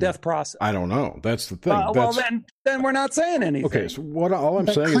 what's that death process? I don't know. That's the thing. Well, then we're not saying anything. Okay, so all I'm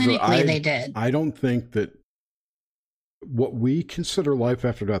saying is that they did. I don't think that what we consider life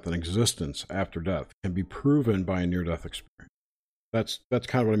after death and existence after death can be proven by a near-death experience. That's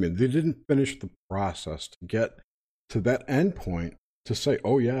kind of what I mean. They didn't finish the process to get to that end point to say,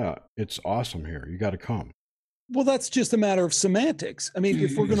 oh, yeah, it's awesome here. You got to come. Well, that's just a matter of semantics. I mean,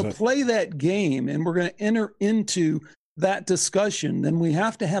 if we're going to play that game and we're going to enter into that discussion, then we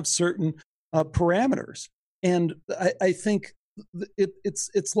have to have certain parameters. And I think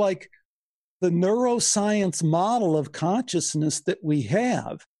it's like the neuroscience model of consciousness that we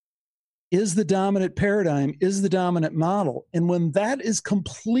have is the dominant paradigm, is the dominant model. And when that is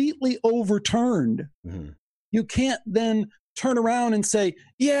completely overturned, you can't then turn around and say,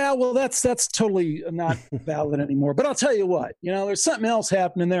 yeah, well, that's totally not valid anymore. But I'll tell you what, there's something else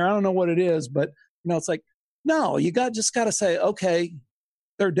happening there. I don't know what it is, but, it's like, no, you just got to say, okay,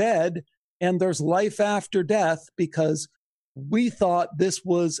 they're dead and there's life after death because we thought this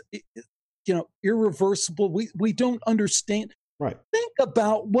was, irreversible. We don't understand. Right. Think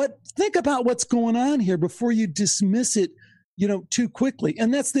about what's going on here before you dismiss it, too quickly.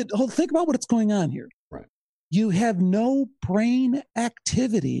 And that's the whole think about what's going on here. Right. You have no brain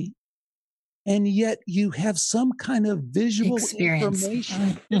activity, and yet you have some kind of visual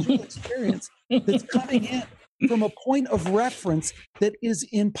information, visual experience that's coming in from a point of reference that is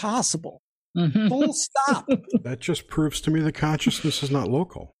impossible. Full stop. That just proves to me that consciousness is not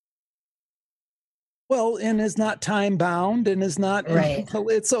local. Well, and is not time bound and is not right.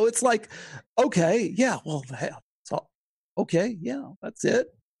 So it's like, okay, yeah, well, so okay, yeah, that's it.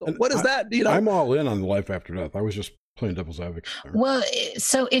 So what is that? I'm all in on the life after death. I was just playing devil's advocate there. Well,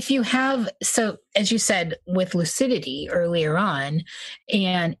 so if you have, as you said, with lucidity earlier on,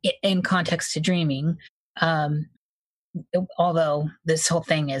 and in context to dreaming, although this whole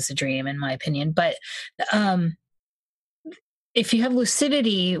thing is a dream, in my opinion, but if you have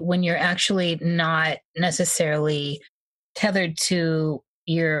lucidity when you're actually not necessarily tethered to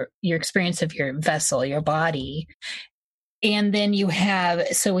your experience of your vessel, your body, and then you have,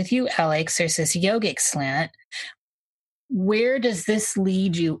 so with you, Alex, there's this yogic slant. Where does this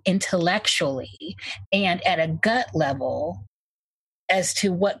lead you intellectually and at a gut level as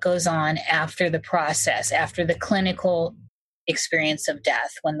to what goes on after the process, after the clinical experience of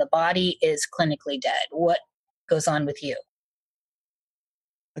death, when the body is clinically dead? What goes on with you?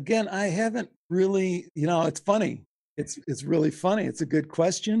 Again, I haven't really, it's funny. It's really funny. It's a good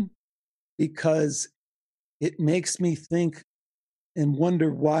question because it makes me think and wonder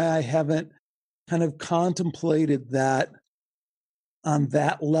why I haven't kind of contemplated that on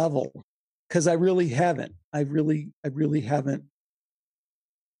that level, because I really haven't. I really haven't.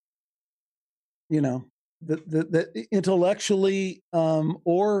 The intellectually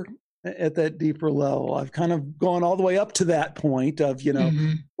or at that deeper level, I've kind of gone all the way up to that point of,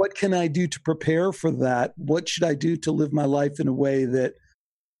 what can I do to prepare for that? What should I do to live my life in a way that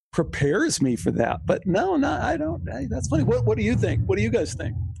prepares me for that? But no, I don't. That's funny. What do you think? What do you guys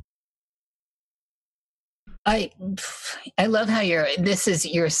think? I love how you're a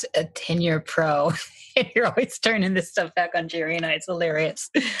 10-year pro. And you're always turning this stuff back on Jerry and I. It's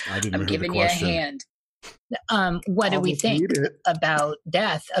hilarious. I'm giving you a hand. What do we think about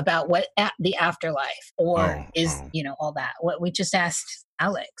death, about what the afterlife, or all that? What we just asked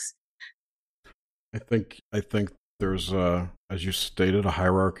Alex. I think there's as you stated, a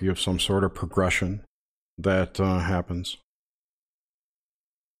hierarchy of some sort of progression that happens.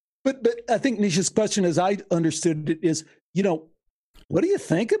 But I think Nisha's question, as I understood it, is What do you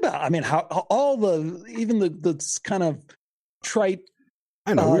think about? I mean, how all the kind of trite.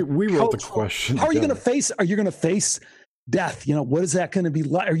 I know we wrote the question. How are you going to face? Are you going to face death? What is that going to be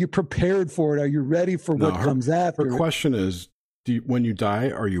like? Are you prepared for it? Are you ready for what comes after? Her question is: when you die,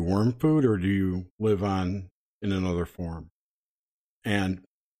 are you worm food, or do you live on in another form? And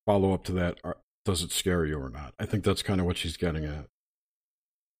follow up to that: does it scare you or not? I think that's kind of what she's getting at.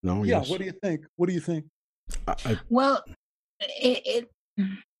 No. Yeah. Yes? What do you think? What do you think? Well,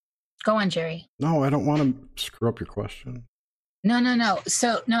 go on, Jerry. No, I don't want to screw up your question. No.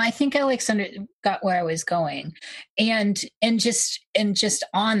 So no, I think Alex got where I was going, and just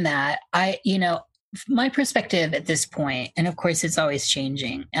on that, my perspective at this point, and of course it's always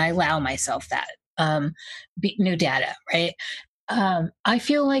changing. I allow myself that new data, right? I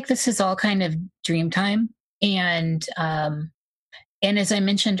feel like this is all kind of dream time, and as I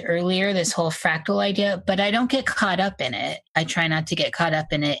mentioned earlier, this whole fractal idea, but I don't get caught up in it. I try not to get caught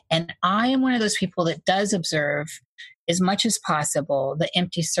up in it, and I am one of those people that does observe as much as possible the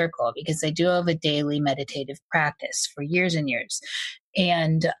empty circle, because I do have a daily meditative practice for years and years.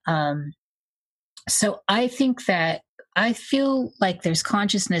 And so I think that I feel like there's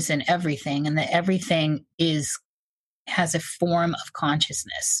consciousness in everything, and that everything has a form of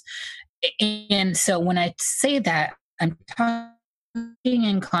consciousness. And so when I say that, I'm talking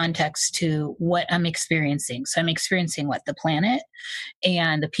in context to what I'm experiencing. So I'm experiencing the planet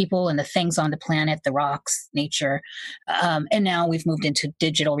and the people and the things on the planet, the rocks, nature. And now we've moved into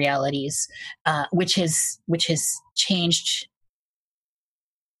digital realities, which has changed,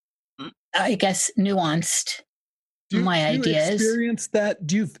 I guess, nuanced my ideas.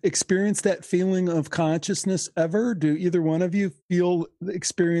 Do you experience that feeling of consciousness ever? Do either one of you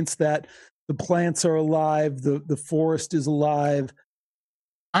experience that the plants are alive, the forest is alive?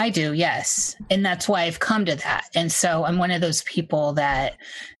 I do, yes. And that's why I've come to that. And so I'm one of those people that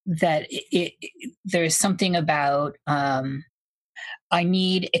there's something about,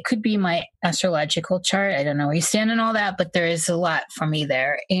 it could be my astrological chart. I don't know where you stand and all that, but there is a lot for me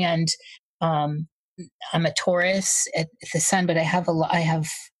there. And I'm a Taurus at the sun, but I have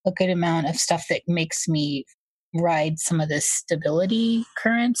a good amount of stuff that makes me ride some of the stability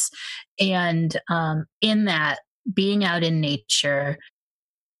currents. And in that, being out in nature,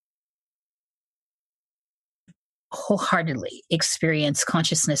 wholeheartedly experience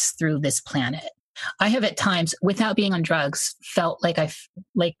consciousness through this planet. I have at times, without being on drugs, felt like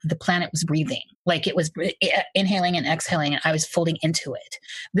the planet was breathing, like it was inhaling and exhaling, and I was folding into it.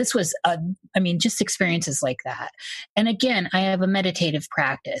 This was, just experiences like that. And again, I have a meditative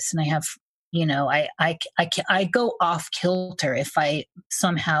practice, and I have, I go off kilter if I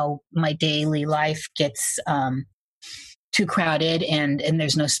somehow my daily life gets too crowded and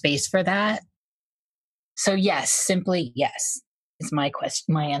there's no space for that. So yes, simply yes, is my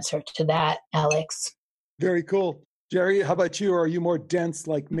answer to that, Alex. Very cool. Jerry, how about you? Are you more dense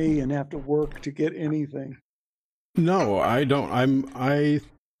like me and have to work to get anything? No, I don't. I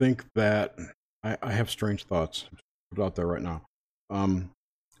think that I have strange thoughts. Put it out there right now.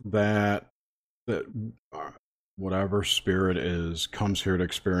 That whatever spirit is comes here to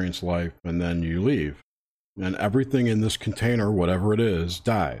experience life, and then you leave. And everything in this container, whatever it is,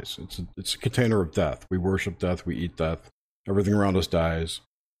 dies. It's a container of death. We worship death. We eat death. Everything around us dies.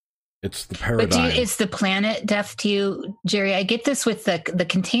 It's the paradigm. But is the planet death to you, Jerry? I get this with the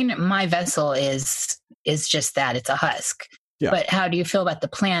container. My vessel is just that. It's a husk. Yeah. But how do you feel about the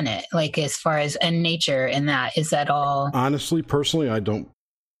planet? Like as far as and nature and that, is that all? Honestly, personally, I don't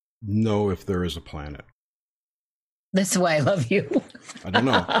know if there is a planet. That's why I love you. I don't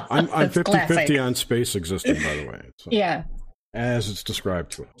know. I'm 50-50 on space existing, by the way. So, yeah. As it's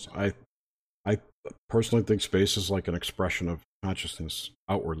described to us. I personally think space is like an expression of consciousness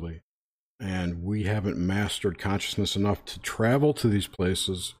outwardly. And we haven't mastered consciousness enough to travel to these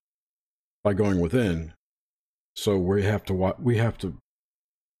places by going within. So we have to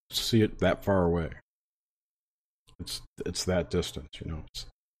see it that far away. It's that distance,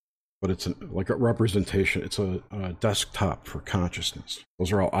 but it's like a representation. It's a desktop for consciousness.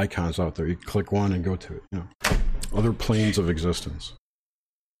 Those are all icons out there. You click one and go to it. Other planes of existence.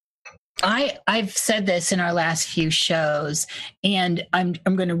 I've said this in our last few shows, and I'm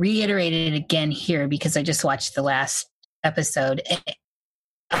going to reiterate it again here because I just watched the last episode.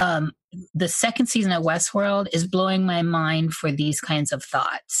 The second season of Westworld is blowing my mind for these kinds of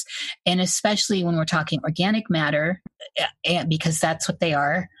thoughts. And especially when we're talking organic matter, because that's what they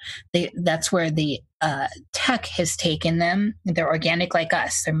are. That's where the tech has taken them. They're organic like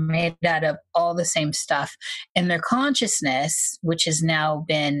us. They're made out of all the same stuff. And their consciousness, which has now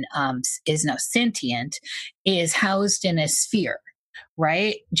been, is now sentient, is housed in a sphere,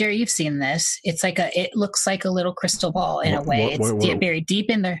 right? Jerry, you've seen this. It looks like a little crystal ball in a way. It's very deep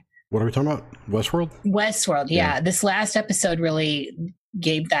in there. What are we talking about? Westworld? Westworld, yeah. This last episode really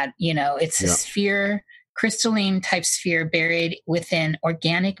gave that, it's a sphere, crystalline type sphere buried within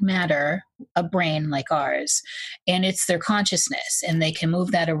organic matter, a brain like ours. And it's their consciousness, and they can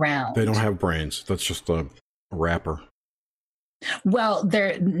move that around. They don't have brains. That's just a wrapper. Well,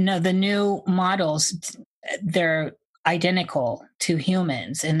 the new models, they're identical to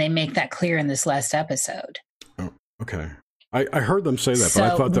humans, and they make that clear in this last episode. Oh, okay. I heard them say that, but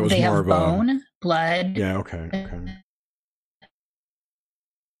I thought that was more of bone, blood. Yeah, okay.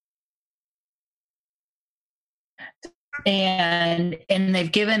 And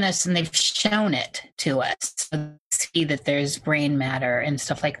they've given us and they've shown it to us to see that there's brain matter and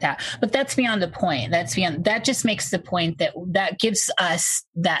stuff like that. But that's beyond the point. That just makes the point that gives us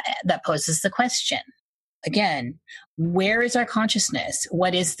that poses the question. Again, where is our consciousness?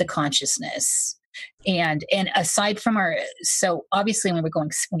 What is the consciousness? And aside from so obviously when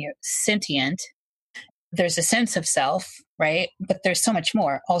you're sentient, there's a sense of self, right? But there's so much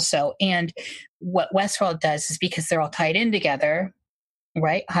more also. And what Westworld does is, because they're all tied in together,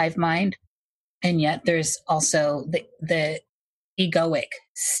 right? Hive mind. And yet there's also the egoic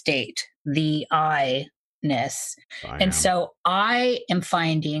state, the I-ness. And so I am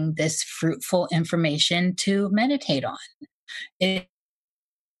finding this fruitful information to meditate on.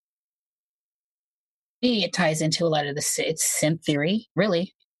 It ties into a lot of it's synth theory,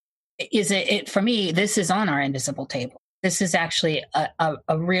 really. Is it for me? This is on our invisible table. This is actually a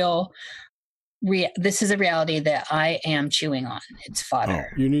real. This is a reality that I am chewing on. It's fodder.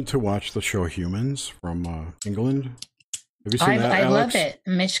 Oh, you need to watch the show Humans from England. Have you seen that, I Alex? love it.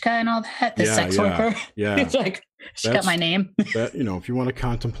 Mishka and all that. The sex worker. Yeah, it's like she got my name. That, if you want to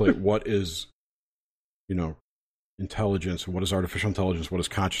contemplate what is, intelligence, what is artificial intelligence, what is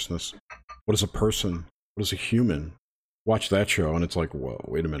consciousness, what is a person, what is a human. Watch that show, and it's like, whoa,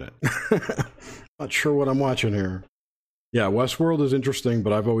 wait a minute. Not sure what I'm watching here. Yeah, Westworld is interesting,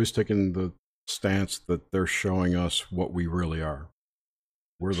 but I've always taken the stance that they're showing us what we really are.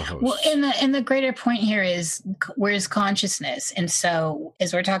 We're the hosts. Well, and the greater point here is, where's consciousness? And so,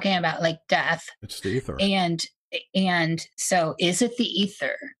 as we're talking about like death, it's the ether. And so, is it the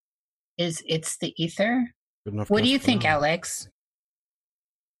ether? It's the ether? Good enough. What do you think, Alex?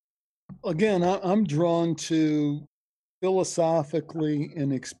 Again, I'm drawn to, philosophically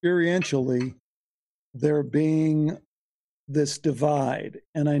and experientially, there being this divide.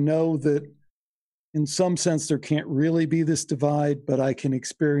 And I know that in some sense there can't really be this divide, but I can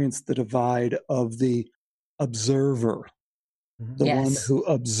experience the divide of the observer, the one who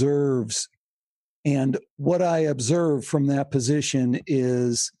observes. And what I observe from that position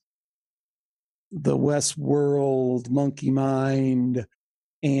is the Westworld monkey mind.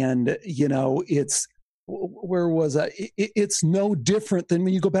 And, where was I? It's no different than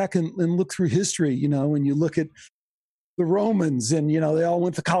when you go back and look through history, when you look at the Romans and, they all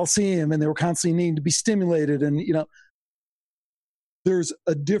went to the Colosseum and they were constantly needing to be stimulated. And, there's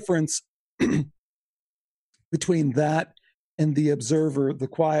a difference between that and the observer, the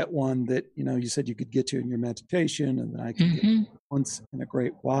quiet one that, you said you could get to in your meditation, and then I could get once in a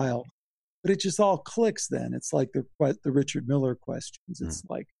great while. But it just all clicks then. It's like the Richard Miller questions. It's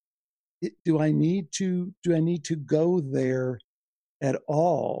like, do I need to go there at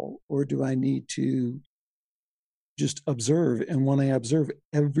all, or do I need to just observe? And when I observe,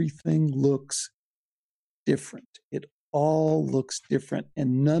 everything looks different. It all looks different.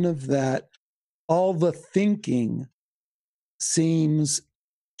 And none of that, all the thinking seems,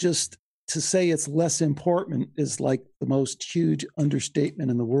 just to say it's less important is like the most huge understatement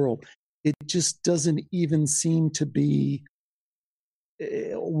in the world. It just doesn't even seem to be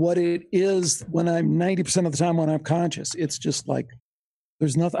what it is when I'm 90% of the time when I'm conscious. It's just like,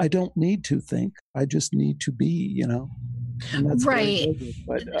 there's nothing, I don't need to think. I just need to be, And that's right.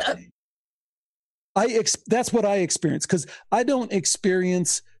 But that's what I experience, because I don't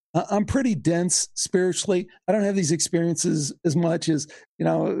experience, I'm pretty dense spiritually. I don't have these experiences as much as,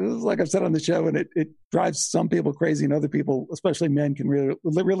 like I've said on the show, and it drives some people crazy, and other people, especially men, can really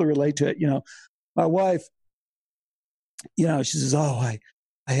relate to it. My wife, she says, oh,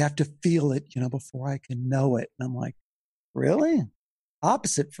 I have to feel it, before I can know it. And I'm like, really?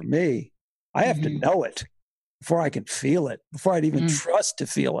 Opposite for me. I have to know it before I can feel it, before I'd even trust to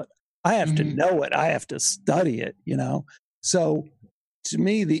feel it. I have to know it. I have to study it, So to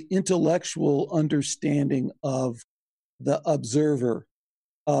me, the intellectual understanding of the observer,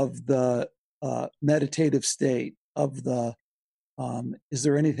 of the meditative state, of the, is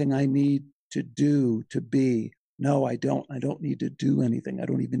there anything I need to do to be? No, I don't. I don't need to do anything. I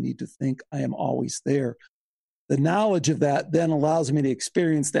don't even need to think. I am always there. The knowledge of that then allows me to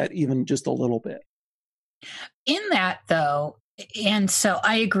experience that even just a little bit. In that, though, and so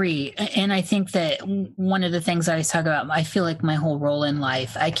I agree. And I think that one of the things I always talk about, I feel like my whole role in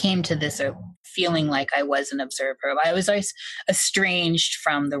life, I came to this feeling like I was an observer. I was always estranged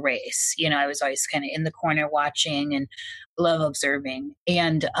from the race. You know, I was always kind of in the corner watching and love observing.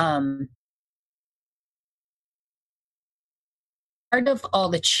 And part of all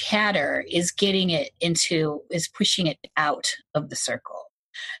the chatter is is pushing it out of the circle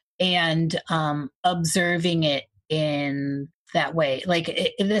and observing it in that way.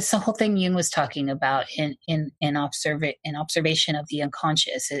 Like this whole thing Jung was talking about in observation of the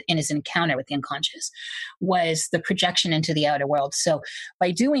unconscious, in his encounter with the unconscious, was the projection into the outer world. So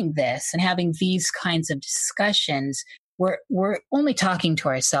by doing this and having these kinds of discussions, we're only talking to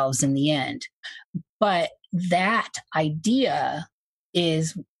ourselves in the end. But that idea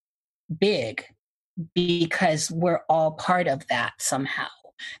is big because we're all part of that somehow.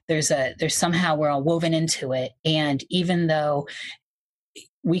 There's somehow we're all woven into it. And even though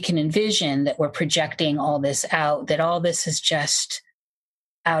we can envision that we're projecting all this out, that all this is just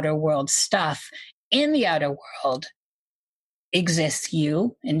outer world stuff, in the outer world exists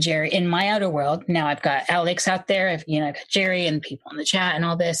you and Jerry. In my outer world, now I've got Alex out there, I've got Jerry and people in the chat and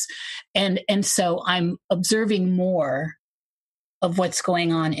all this. And so I'm observing more of what's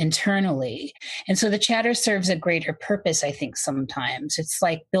going on internally. And so the chatter serves a greater purpose, I think, sometimes. It's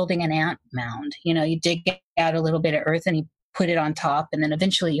like building an ant mound. You dig out a little bit of earth and you put it on top, and then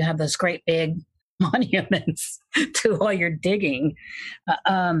eventually you have those great big monuments to all your digging.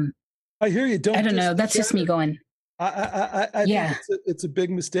 I hear you. I don't know. That's just me going. I think it's a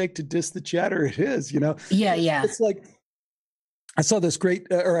big mistake to diss the chatter. It is, Yeah. It's like, I saw this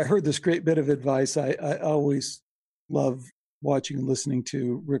I heard this great bit of advice. I always love watching and listening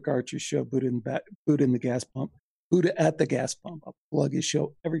to Rick Archer's show, Buddha in the Gas Pump, Buddha at the Gas Pump. I'll plug his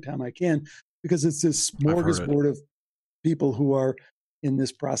show every time I can because it's this smorgasbord of people who are in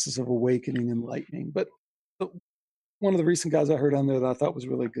this process of awakening, enlightening. But one of the recent guys I heard on there that I thought was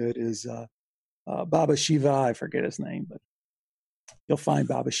really good is Baba Shiva. I forget his name, but you'll find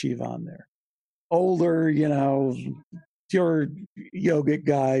Baba Shiva on there. Older, pure yogic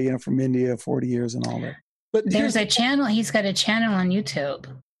guy, from India, 40 years and all that. But there's a channel. He's got a channel on YouTube.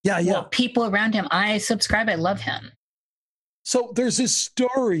 Yeah. Well, people around him. I subscribe. I love him. So there's this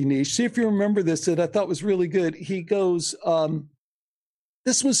story, Nish. See if you remember this that I thought was really good. He goes,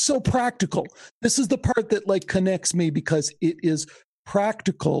 this was so practical. This is the part that connects me because it is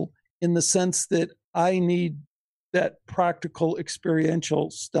practical in the sense that I need that practical experiential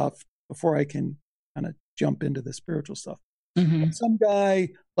stuff before I can kind of jump into the spiritual stuff. Mm-hmm. Some guy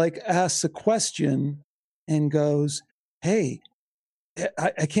asks a question and goes, hey,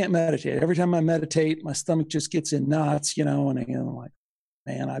 I can't meditate. Every time I meditate, my stomach just gets in knots, and I'm like,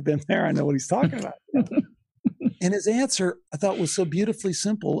 man, I've been there. I know what he's talking about. And his answer I thought was so beautifully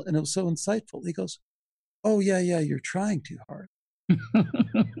simple and it was so insightful. He goes, oh, yeah, you're trying too hard.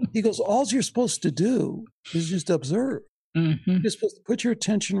 He goes, all you're supposed to do is just observe. Mm-hmm. You're supposed to put your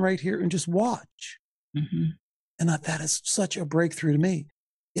attention right here and just watch. Mm-hmm. And that is such a breakthrough to me.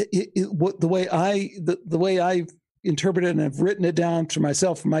 The way I interpret it and I've written it down to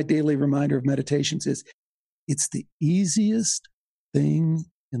myself for my daily reminder of meditations is it's the easiest thing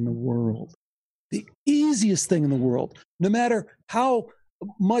in the world. The easiest thing in the world. No matter how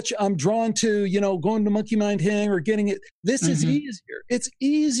much I'm drawn to, going to Monkey Mind Hang or getting it, this is easier. It's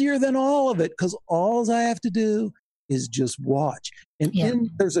easier than all of it because all I have to do is just watch. And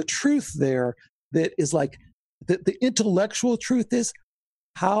there's a truth there that is like, the intellectual truth is,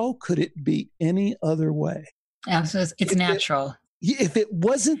 how could it be any other way? Absolutely. It's natural. If it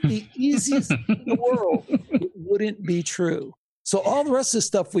wasn't the easiest thing in the world, it wouldn't be true. So all the rest of the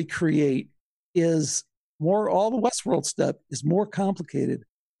stuff we create is all the Westworld stuff is more complicated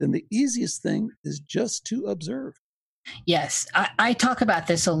than the easiest thing is just to observe. Yes. I talk about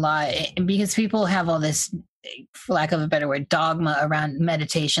this a lot because people have all this, for lack of a better word, dogma around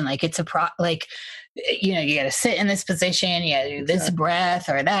meditation. Like it's you got to sit in this position, you got to do this breath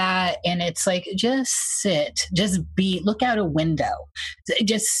or that. And it's like, just sit, just look out a window,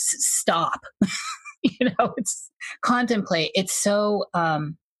 just stop, it's contemplate. It's so,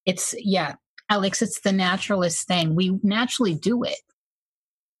 Alex, it's the naturalist thing. We naturally do it.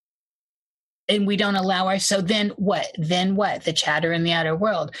 And we don't allow so then what? The chatter in the outer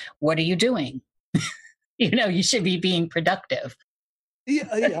world. What are you doing? You should be being productive. Yeah.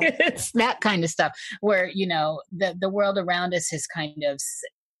 It's that kind of stuff where, the world around us is kind of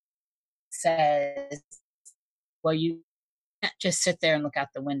says, well, you can't just sit there and look out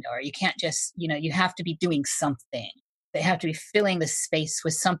the window, or you can't just, you have to be doing something. They have to be filling the space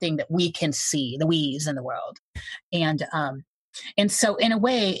with something that we can see, the we's in the world. And so in a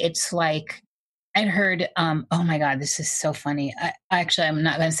way, it's like, I'd heard, oh my God, this is so funny. I'm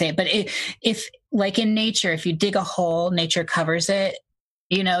not going to say it, but if like in nature, if you dig a hole, nature covers it,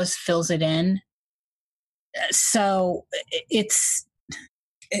 fills it in. So it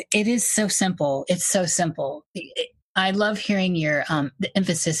is so simple. It's so simple. I love hearing your the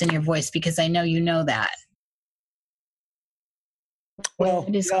emphasis in your voice, because I know that. Well,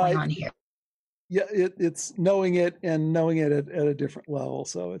 what is going on here? Yeah, it's knowing it and knowing it at a different level.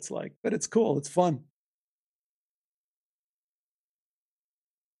 So it's like, but it's cool. It's fun.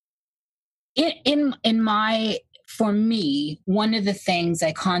 For me, one of the things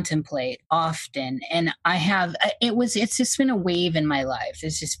I contemplate often, and it's just been a wave in my life.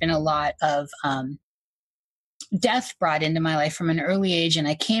 There's just been a lot of death brought into my life from an early age. And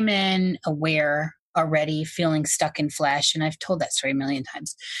I came in aware already, feeling stuck in flesh. And I've told that story a million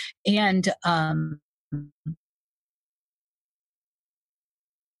times. And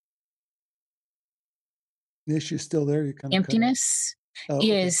the issue's still there. You kind of emptiness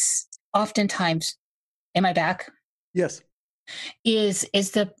is oftentimes. Am I back? Yes. Is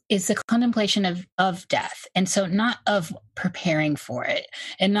the contemplation of death, and so not of preparing for it,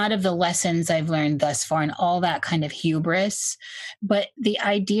 and not of the lessons I've learned thus far, and all that kind of hubris, but the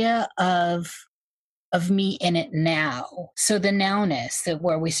idea of me in it now. So the nowness,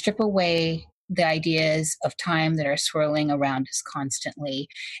 where we strip away the ideas of time that are swirling around us constantly,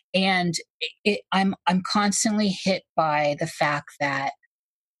 and I'm constantly hit by the fact that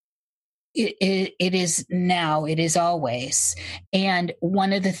it is now, it is always. And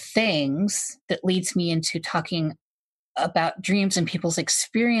one of the things that leads me into talking about dreams and people's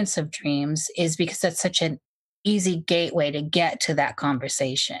experience of dreams is because that's such an easy gateway to get to that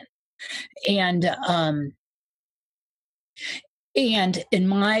conversation. And in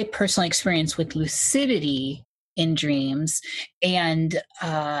my personal experience with lucidity in dreams, and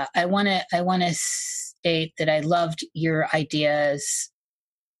I want to state that I loved your ideas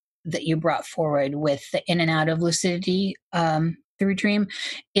that you brought forward with the in and out of lucidity through dream,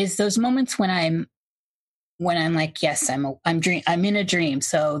 is those moments when I'm like, yes, I'm in a dream.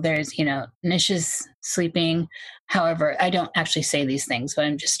 So there's, Nish is sleeping. However, I don't actually say these things, but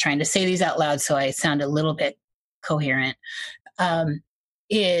I'm just trying to say these out loud so I sound a little bit coherent.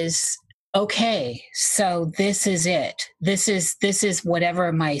 Is okay. So this is it. This is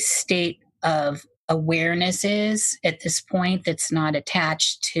whatever my state of awareness is at this point, that's not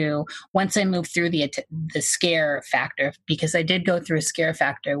attached to, once I move through the scare factor, because I did go through a scare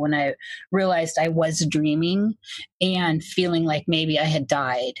factor when I realized I was dreaming and feeling like maybe I had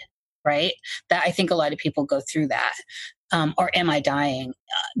died, right? That I think a lot of people go through that. Or am I dying?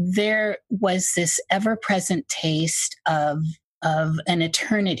 There was this ever-present taste of an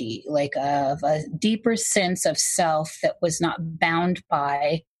eternity, like of a deeper sense of self that was not bound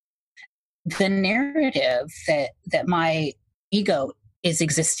by the narrative that my ego is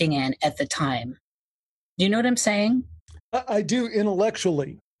existing in at the time. Do you know what I'm saying? I do,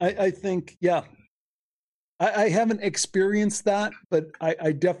 intellectually. I think, yeah. I haven't experienced that, but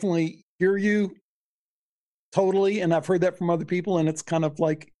I definitely hear you totally. And I've heard that from other people, and it's kind of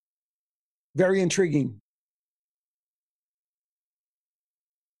like very intriguing.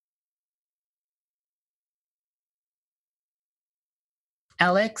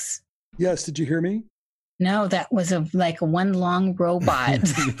 Alex? Yes, did you hear me? No, that was like one long robot.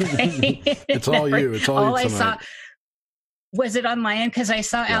 It's all you. It's all you tonight. I saw. Was it on my end? Because I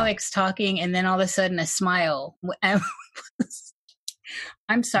saw Alex talking, and then all of a sudden a smile.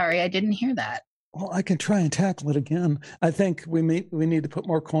 I'm sorry, I didn't hear that. Well, I can try and tackle it again. I think we need to put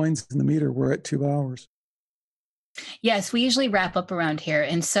more coins in the meter. We're at 2 hours. Yes, we usually wrap up around here,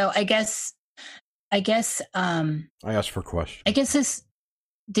 and so I guess. I asked for questions. I guess this.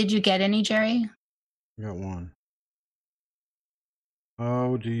 Did you get any, Jerry? I got one.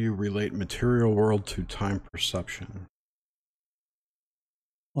 How do you relate material world to time perception?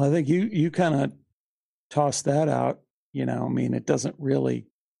 Well, I think you kind of tossed that out. I mean, it doesn't really.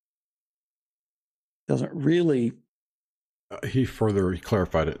 He further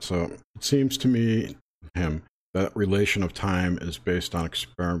clarified it. So it seems to me, that relation of time is based on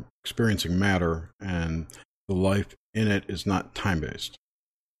experiencing matter, and the life in it is not time-based.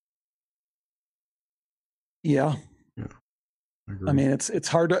 Yeah. I mean, it's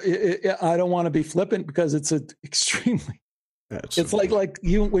hard to. I don't want to be flippant because it's extremely. It's like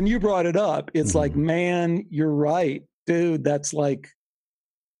you when you brought it up. It's like, man, you're right, dude. That's like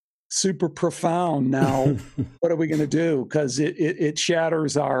super profound. Now, what are we going to do? Because it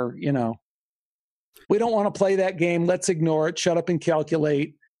shatters our, we don't want to play that game. Let's ignore it. Shut up and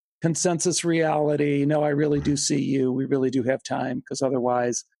calculate. Consensus reality. No, I really do see you. We really do have time, because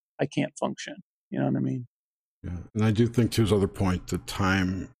otherwise I can't function. You know what I mean? Yeah. And I do think, to his other point, that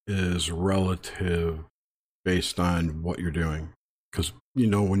time is relative based on what you're doing. Because,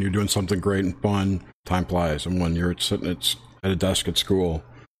 when you're doing something great and fun, time flies. And when you're sitting at a desk at school,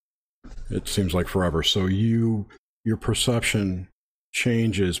 it seems like forever. So your perception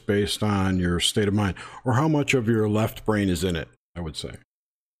changes based on your state of mind, or how much of your left brain is in it, I would say.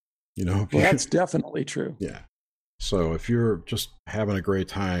 Well, that's definitely true. Yeah. So if you're just having a great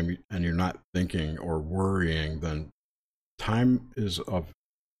time and you're not thinking or worrying, then time is of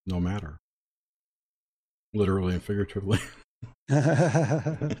no matter. Literally and figuratively.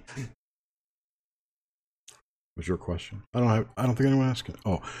 Was your question? I don't think anyone asked it.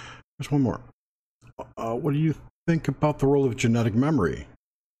 Oh, there's one more. What do you think about the role of genetic memory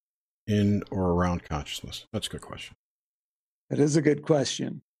in or around consciousness? That's a good question. That is a good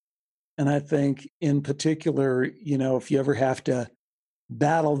question. And I think in particular, if you ever have to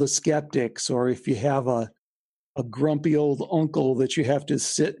battle the skeptics, or if you have a grumpy old uncle that you have to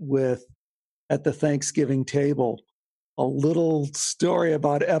sit with at the Thanksgiving table, a little story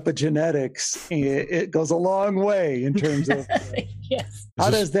about epigenetics, it goes a long way in terms of yes.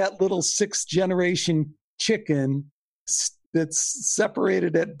 How does that little 6th generation chicken that's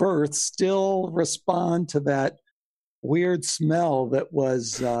separated at birth still respond to that weird smell that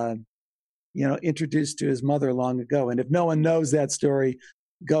was introduced to his mother long ago? And if no one knows that story,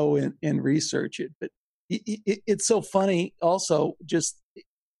 go and research it. But it's so funny also, just,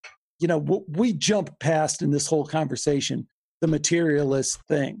 we jump past in this whole conversation the materialist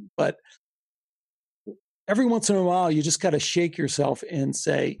thing. But every once in a while, you just got to shake yourself and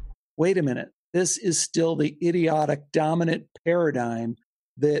say, wait a minute, this is still the idiotic dominant paradigm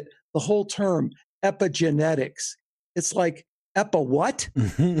that the whole term epigenetics, it's like, epa what?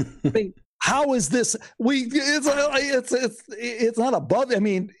 I mean, how is this? It's not above. I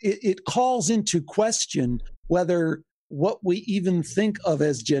mean, it calls into question whether what we even think of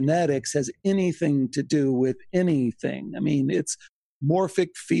as genetics has anything to do with anything. I mean, it's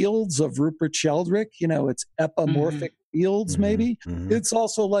morphic fields of Rupert Sheldrake. It's epimorphic fields, maybe. It's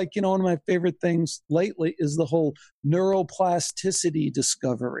also like, one of my favorite things lately is the whole neuroplasticity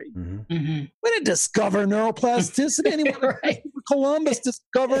discovery. We didn't discover neuroplasticity. Anyone? Right. Columbus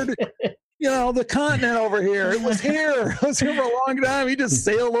discovered the continent over here. It was here. It was here for a long time. He just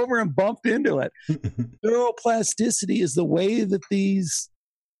sailed over and bumped into it. Neuroplasticity is the way that these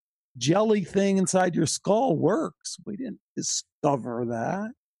jelly thing inside your skull works. We didn't discover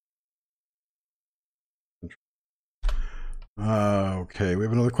that. Okay, we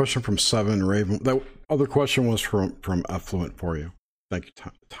have another question from Seven Raven. That other question was from Effluent for you. Thank you,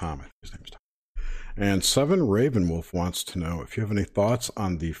 Tom. His name's Tom. And Seven Ravenwolf wants to know if you have any thoughts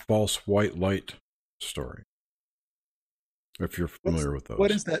on the false white light story. If you're familiar with those. What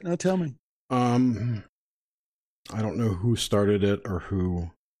is that? Now tell me. I don't know who started it or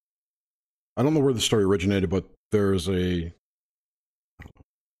who. I don't know where the story originated, but there's a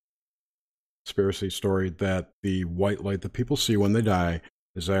conspiracy story that the white light that people see when they die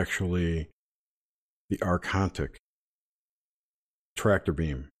is actually the archontic tractor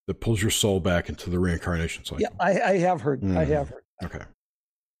beam that pulls your soul back into the reincarnation cycle. Yeah, I have heard. I have heard. Okay.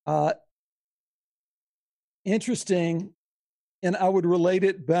 Interesting, and I would relate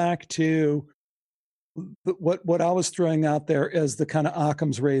it back to what I was throwing out there as the kind of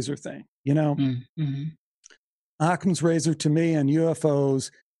Occam's razor thing. Occam's razor to me and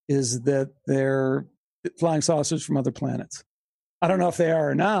UFOs is that they're flying saucers from other planets. I don't know if they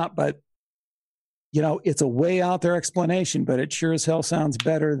are or not, but it's a way out there explanation, but it sure as hell sounds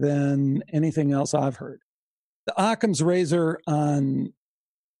better than anything else I've heard. The Occam's razor on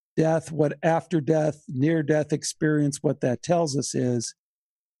death, what after death, near death experience, what that tells us is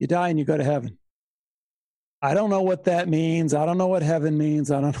you die and you go to heaven. I don't know what that means. I don't know what heaven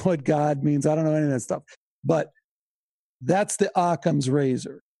means. I don't know what God means. I don't know any of that stuff. But that's the Occam's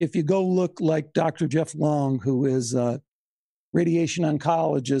razor. If you go look like Dr. Jeff Long, who is a radiation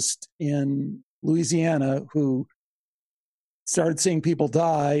oncologist in Louisiana, who started seeing people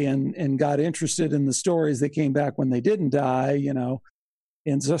die and got interested in the stories that came back when they didn't die,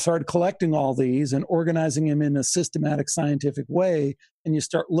 and so started collecting all these and organizing them in a systematic scientific way. And you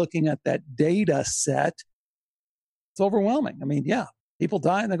start looking at that data set, it's overwhelming. I mean, yeah, people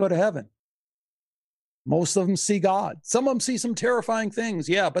die and they go to heaven. Most of them see God. Some of them see some terrifying things.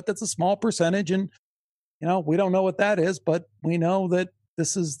 Yeah, but that's a small percentage. And, we don't know what that is, but we know that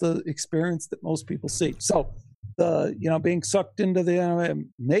this is the experience that most people see. So the, being sucked into the,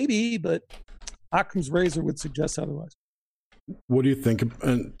 maybe, but Occam's razor would suggest otherwise. What do you think?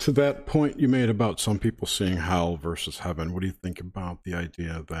 And to that point you made about some people seeing hell versus heaven, what do you think about the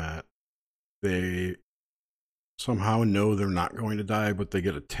idea that they somehow know they're not going to die, but they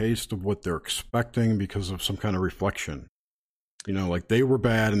get a taste of what they're expecting because of some kind of reflection? Like they were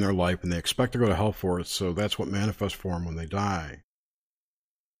bad in their life and they expect to go to hell for it. So that's what manifests for them when they die.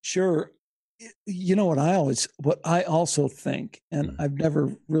 Sure. What I also think, and I've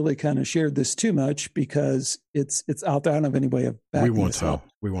never really kind of shared this too much because it's out there. I don't have any way of backing this up.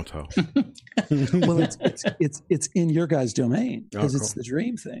 We won't tell. Well, it's in your guys' domain because it's the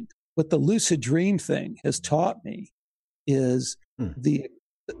dream thing. What the lucid dream thing has taught me is the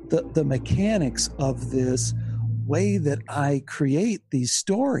mechanics of this way that I create these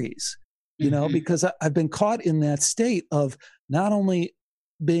stories, because I've been caught in that state of not only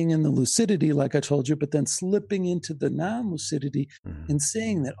being in the lucidity, like I told you, but then slipping into the non-lucidity and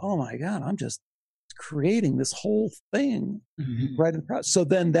saying that, oh my God, I'm just creating this whole thing right in the process. So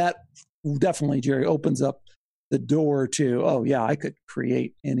then that definitely, Jerry, opens up the door to, oh yeah, I could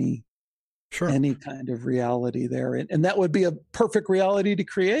create any kind of reality there. And that would be a perfect reality to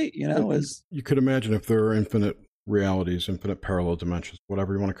create, as you could imagine if there are infinite realities, infinite parallel dimensions,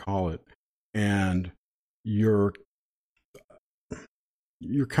 whatever you want to call it. And your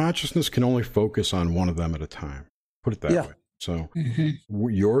consciousness can only focus on one of them at a time. Put it that way. So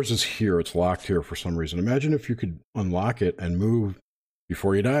yours is here. It's locked here for some reason. Imagine if you could unlock it and move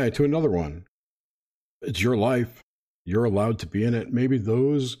before you die to another one. It's your life. You're allowed to be in it. Maybe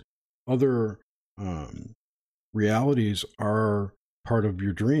those other realities are part of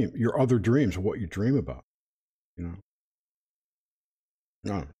your dream, your other dreams, what you dream about.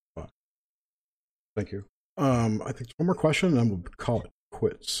 No, but thank you. I think one more question and then we'll call it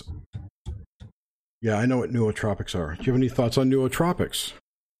quits. Yeah, I know what nootropics are. Do you have any thoughts on nootropics?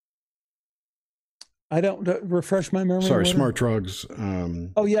 I don't refresh my memory. Sorry, smart drugs.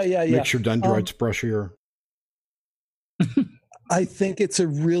 Makes your dendrites brushier. I think it's a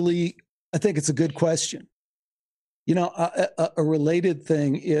good question. A related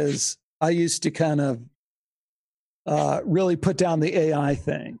thing is I used to kind of really put down the AI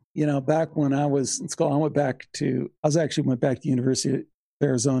thing. Back when I was in school, I went back to the University of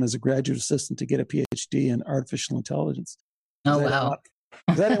Arizona as a graduate assistant to get a PhD in artificial intelligence. Oh, wow.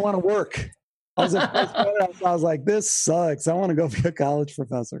 Because I didn't want to work. I was like, this sucks. I want to go be a college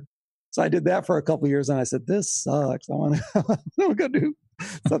professor. So I did that for a couple of years and I said, this sucks. I want to go do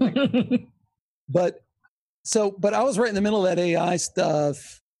something. But I was right in the middle of that AI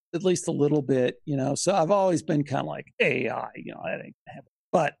stuff, at least a little bit, so I've always been kind of like AI, that ain't gonna happen.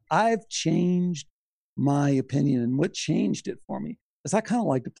 But I've changed my opinion, and what changed it for me is I kind of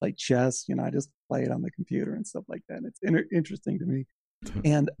like to play chess. I just play it on the computer and stuff like that. And it's interesting to me.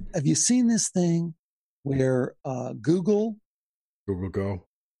 And have you seen this thing where Google Go,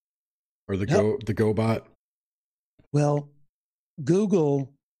 or the GoBot? Well,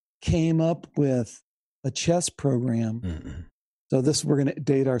 Google came up with a chess program. So we're going to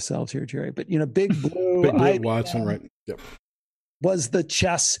date ourselves here, Jerry. But Big Blue, Watson, right? Yep. Was the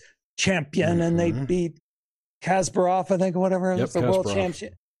chess champion, and they beat Kasparov, I think, or whatever. Yep, the world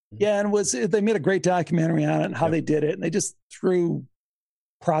champion. Yeah, and they made a great documentary on it and how they did it, and they just threw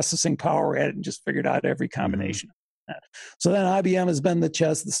processing power at it and just figured out every combination. So then IBM has been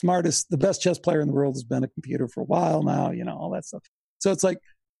the best chess player in the world has been a computer for a while now. All that stuff. So it's like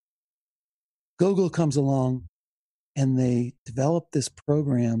Google comes along. And they developed this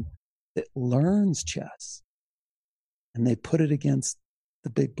program that learns chess. And they put it against the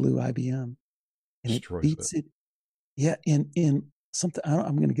Big Blue IBM. And it beats it. Yeah, in something,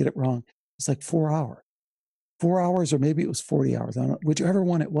 I'm going to get it wrong. It's like 4 hours. 4 hours, or maybe it was 40 hours. I don't know, whichever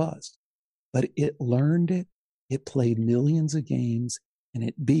one it was. But it learned it. It played millions of games, and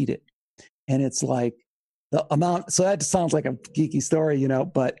it beat it. And it's like the amount, so that sounds like a geeky story,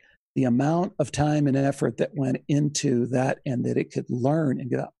 but the amount of time and effort that went into that, and that it could learn and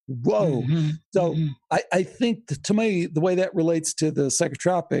get up. Whoa. So I think to me, the way that relates to the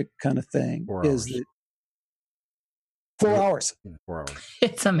psychotropic kind of thing is that 4 hours. 4 hours.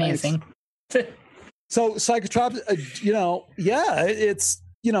 It's amazing. So psychotropic, it's,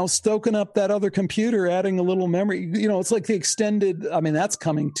 stoking up that other computer, adding a little memory, it's like the extended, that's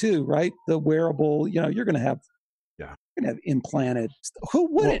coming too, right? The wearable, you're going to have implanted.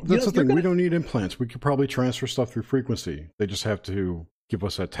 Who wouldn't? That's the thing. We don't need implants. We could probably transfer stuff through frequency. They just have to give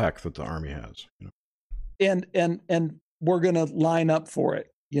us that tech that the Army has. And we're going to line up for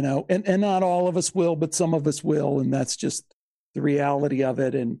it. And not all of us will, but some of us will. And that's just the reality of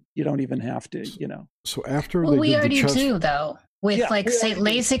it, and you don't even have to, So after we already do, though, with say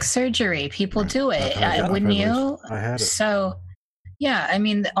LASIK surgery, people do it, wouldn't you? I had it. So, yeah, I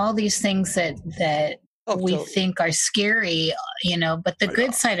mean, all these things that we think are scary, but the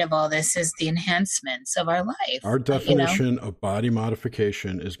good side of all this is the enhancements of our life. Our definition of body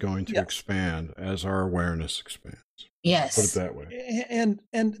modification is going to expand as our awareness expands. Yes. Put it that way.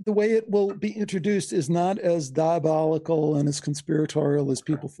 And the way it will be introduced is not as diabolical and as conspiratorial as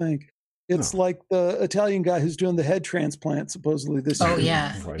people think. It's like the Italian guy who's doing the head transplant supposedly this year. Oh,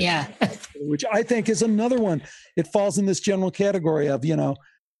 yeah. Right. Yeah. Which I think is another one. It falls in this general category of,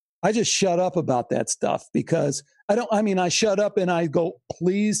 I just shut up about that stuff because I shut up and I go,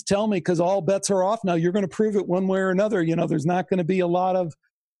 please tell me, because all bets are off now. You're going to prove it one way or another. There's not going to be a lot of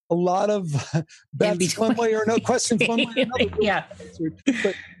bets one way or another, questions one way or another. Yeah.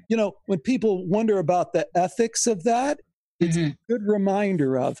 But, when people wonder about the ethics of that, it's a good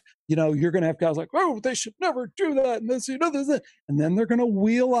reminder of, you're going to have guys like, oh, they should never do that. And this, this. And then they're going to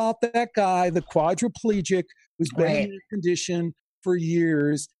wheel out that guy, the quadriplegic, who's been in that condition for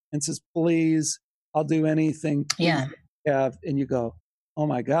years and says, please, I'll do anything. Yeah. And you go, oh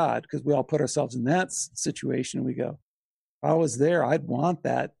my God, because we all put ourselves in that situation. And we go, if I was there, I'd want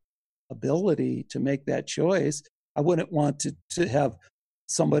that ability to make that choice. I wouldn't want to have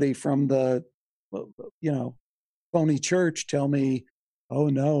somebody from the, phony church tell me, oh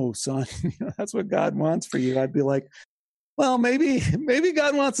no, son, that's what God wants for you. I'd be like, well, maybe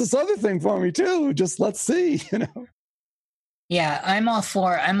God wants this other thing for me too. Just let's see, Yeah, I'm all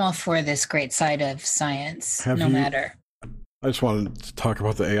for this great side of science, matter. I just wanted to talk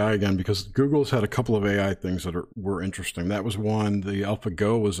about the AI again because Google's had a couple of AI things that were interesting. That was one. The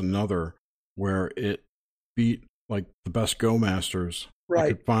AlphaGo was another, where it beat like the best Go masters I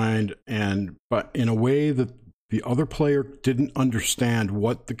could find, but in a way that the other player didn't understand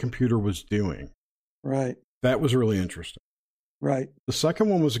what the computer was doing. Right. That was really interesting. Right. The second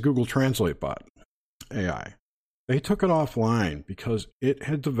one was a Google Translate bot, AI. They took it offline because it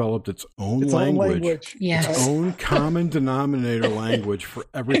had developed its own language. Yes. Its own common denominator language for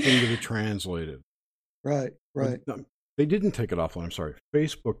everything that it translated. Right. They didn't take it offline. I'm sorry.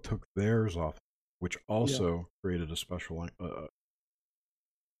 Facebook took theirs off, which also created a special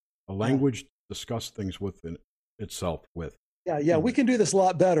a language to discuss things within itself with. Yeah, we can do this a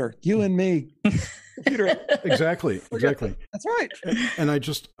lot better. You and me. Exactly. That's right. And I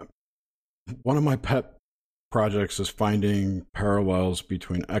just, one of my pet projects is finding parallels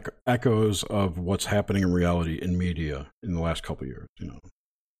between echoes of what's happening in reality in media in the last couple of years.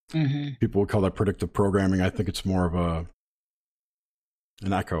 People would call that predictive programming. I think it's more of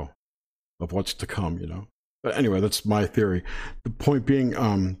an echo of what's to come. But anyway, that's my theory. The point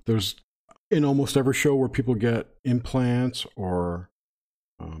being, there's in almost every show where people get implants or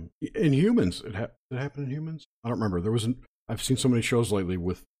in humans. Did it happen in humans? I don't remember. I've seen so many shows lately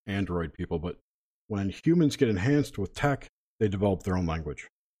with Android people, but when humans get enhanced with tech, they develop their own language.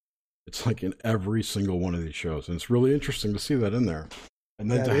 It's like in every single one of these shows. And it's really interesting to see that in there. And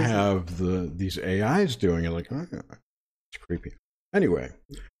then to have these AIs doing it, like, it's creepy. Anyway,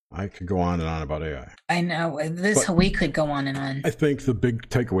 I could go on and on about AI. I know. We could go on and on. I think the big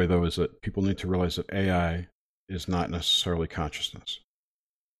takeaway, though, is that people need to realize that AI is not necessarily consciousness.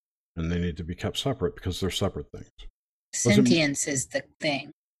 And they need to be kept separate because they're separate things. Sentience is the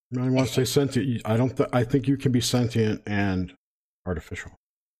thing. I want to say sentient. I think you can be sentient and artificial.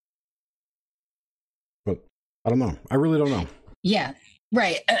 But I don't know. I really don't know. Yeah.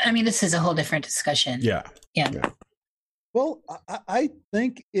 Right. I mean, this is a whole different discussion. Yeah. Well, I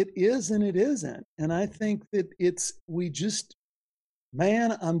think it is and it isn't. And I think that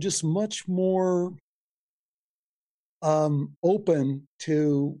I'm just much more open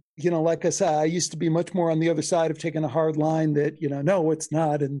to, like I said, I used to be much more on the other side of taking a hard line that, no, it's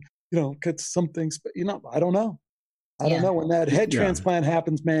not. And, because some things, but, I don't know. I don't know when that head transplant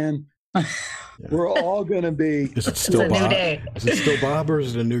happens, man. We're all going to be. Is it still Bob? Is it still Bob or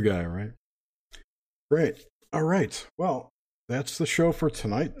is it a new guy, right? Great. All right. Well, that's the show for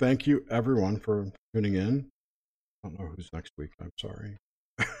tonight. Thank you, everyone, for tuning in. I don't know who's next week. I'm sorry.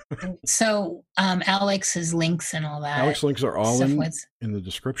 So Alex's links and all that. Alex's links are all in the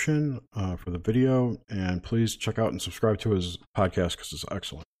description for the video. And please check out and subscribe to his podcast because it's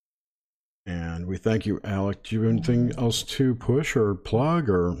excellent. And we thank you, Alex. Do you have anything else to push or plug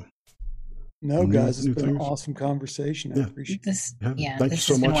or? No, guys, it's been an awesome conversation. I appreciate this. Thank you this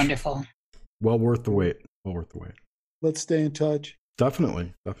so has much. Been wonderful. Well worth the wait. Let's stay in touch.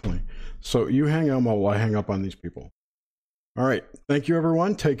 Definitely. So you hang on while I hang up on these people. All right. Thank you,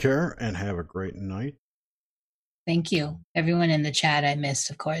 everyone. Take care and have a great night. Thank you. Everyone in the chat I missed,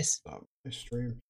 of course. My stream.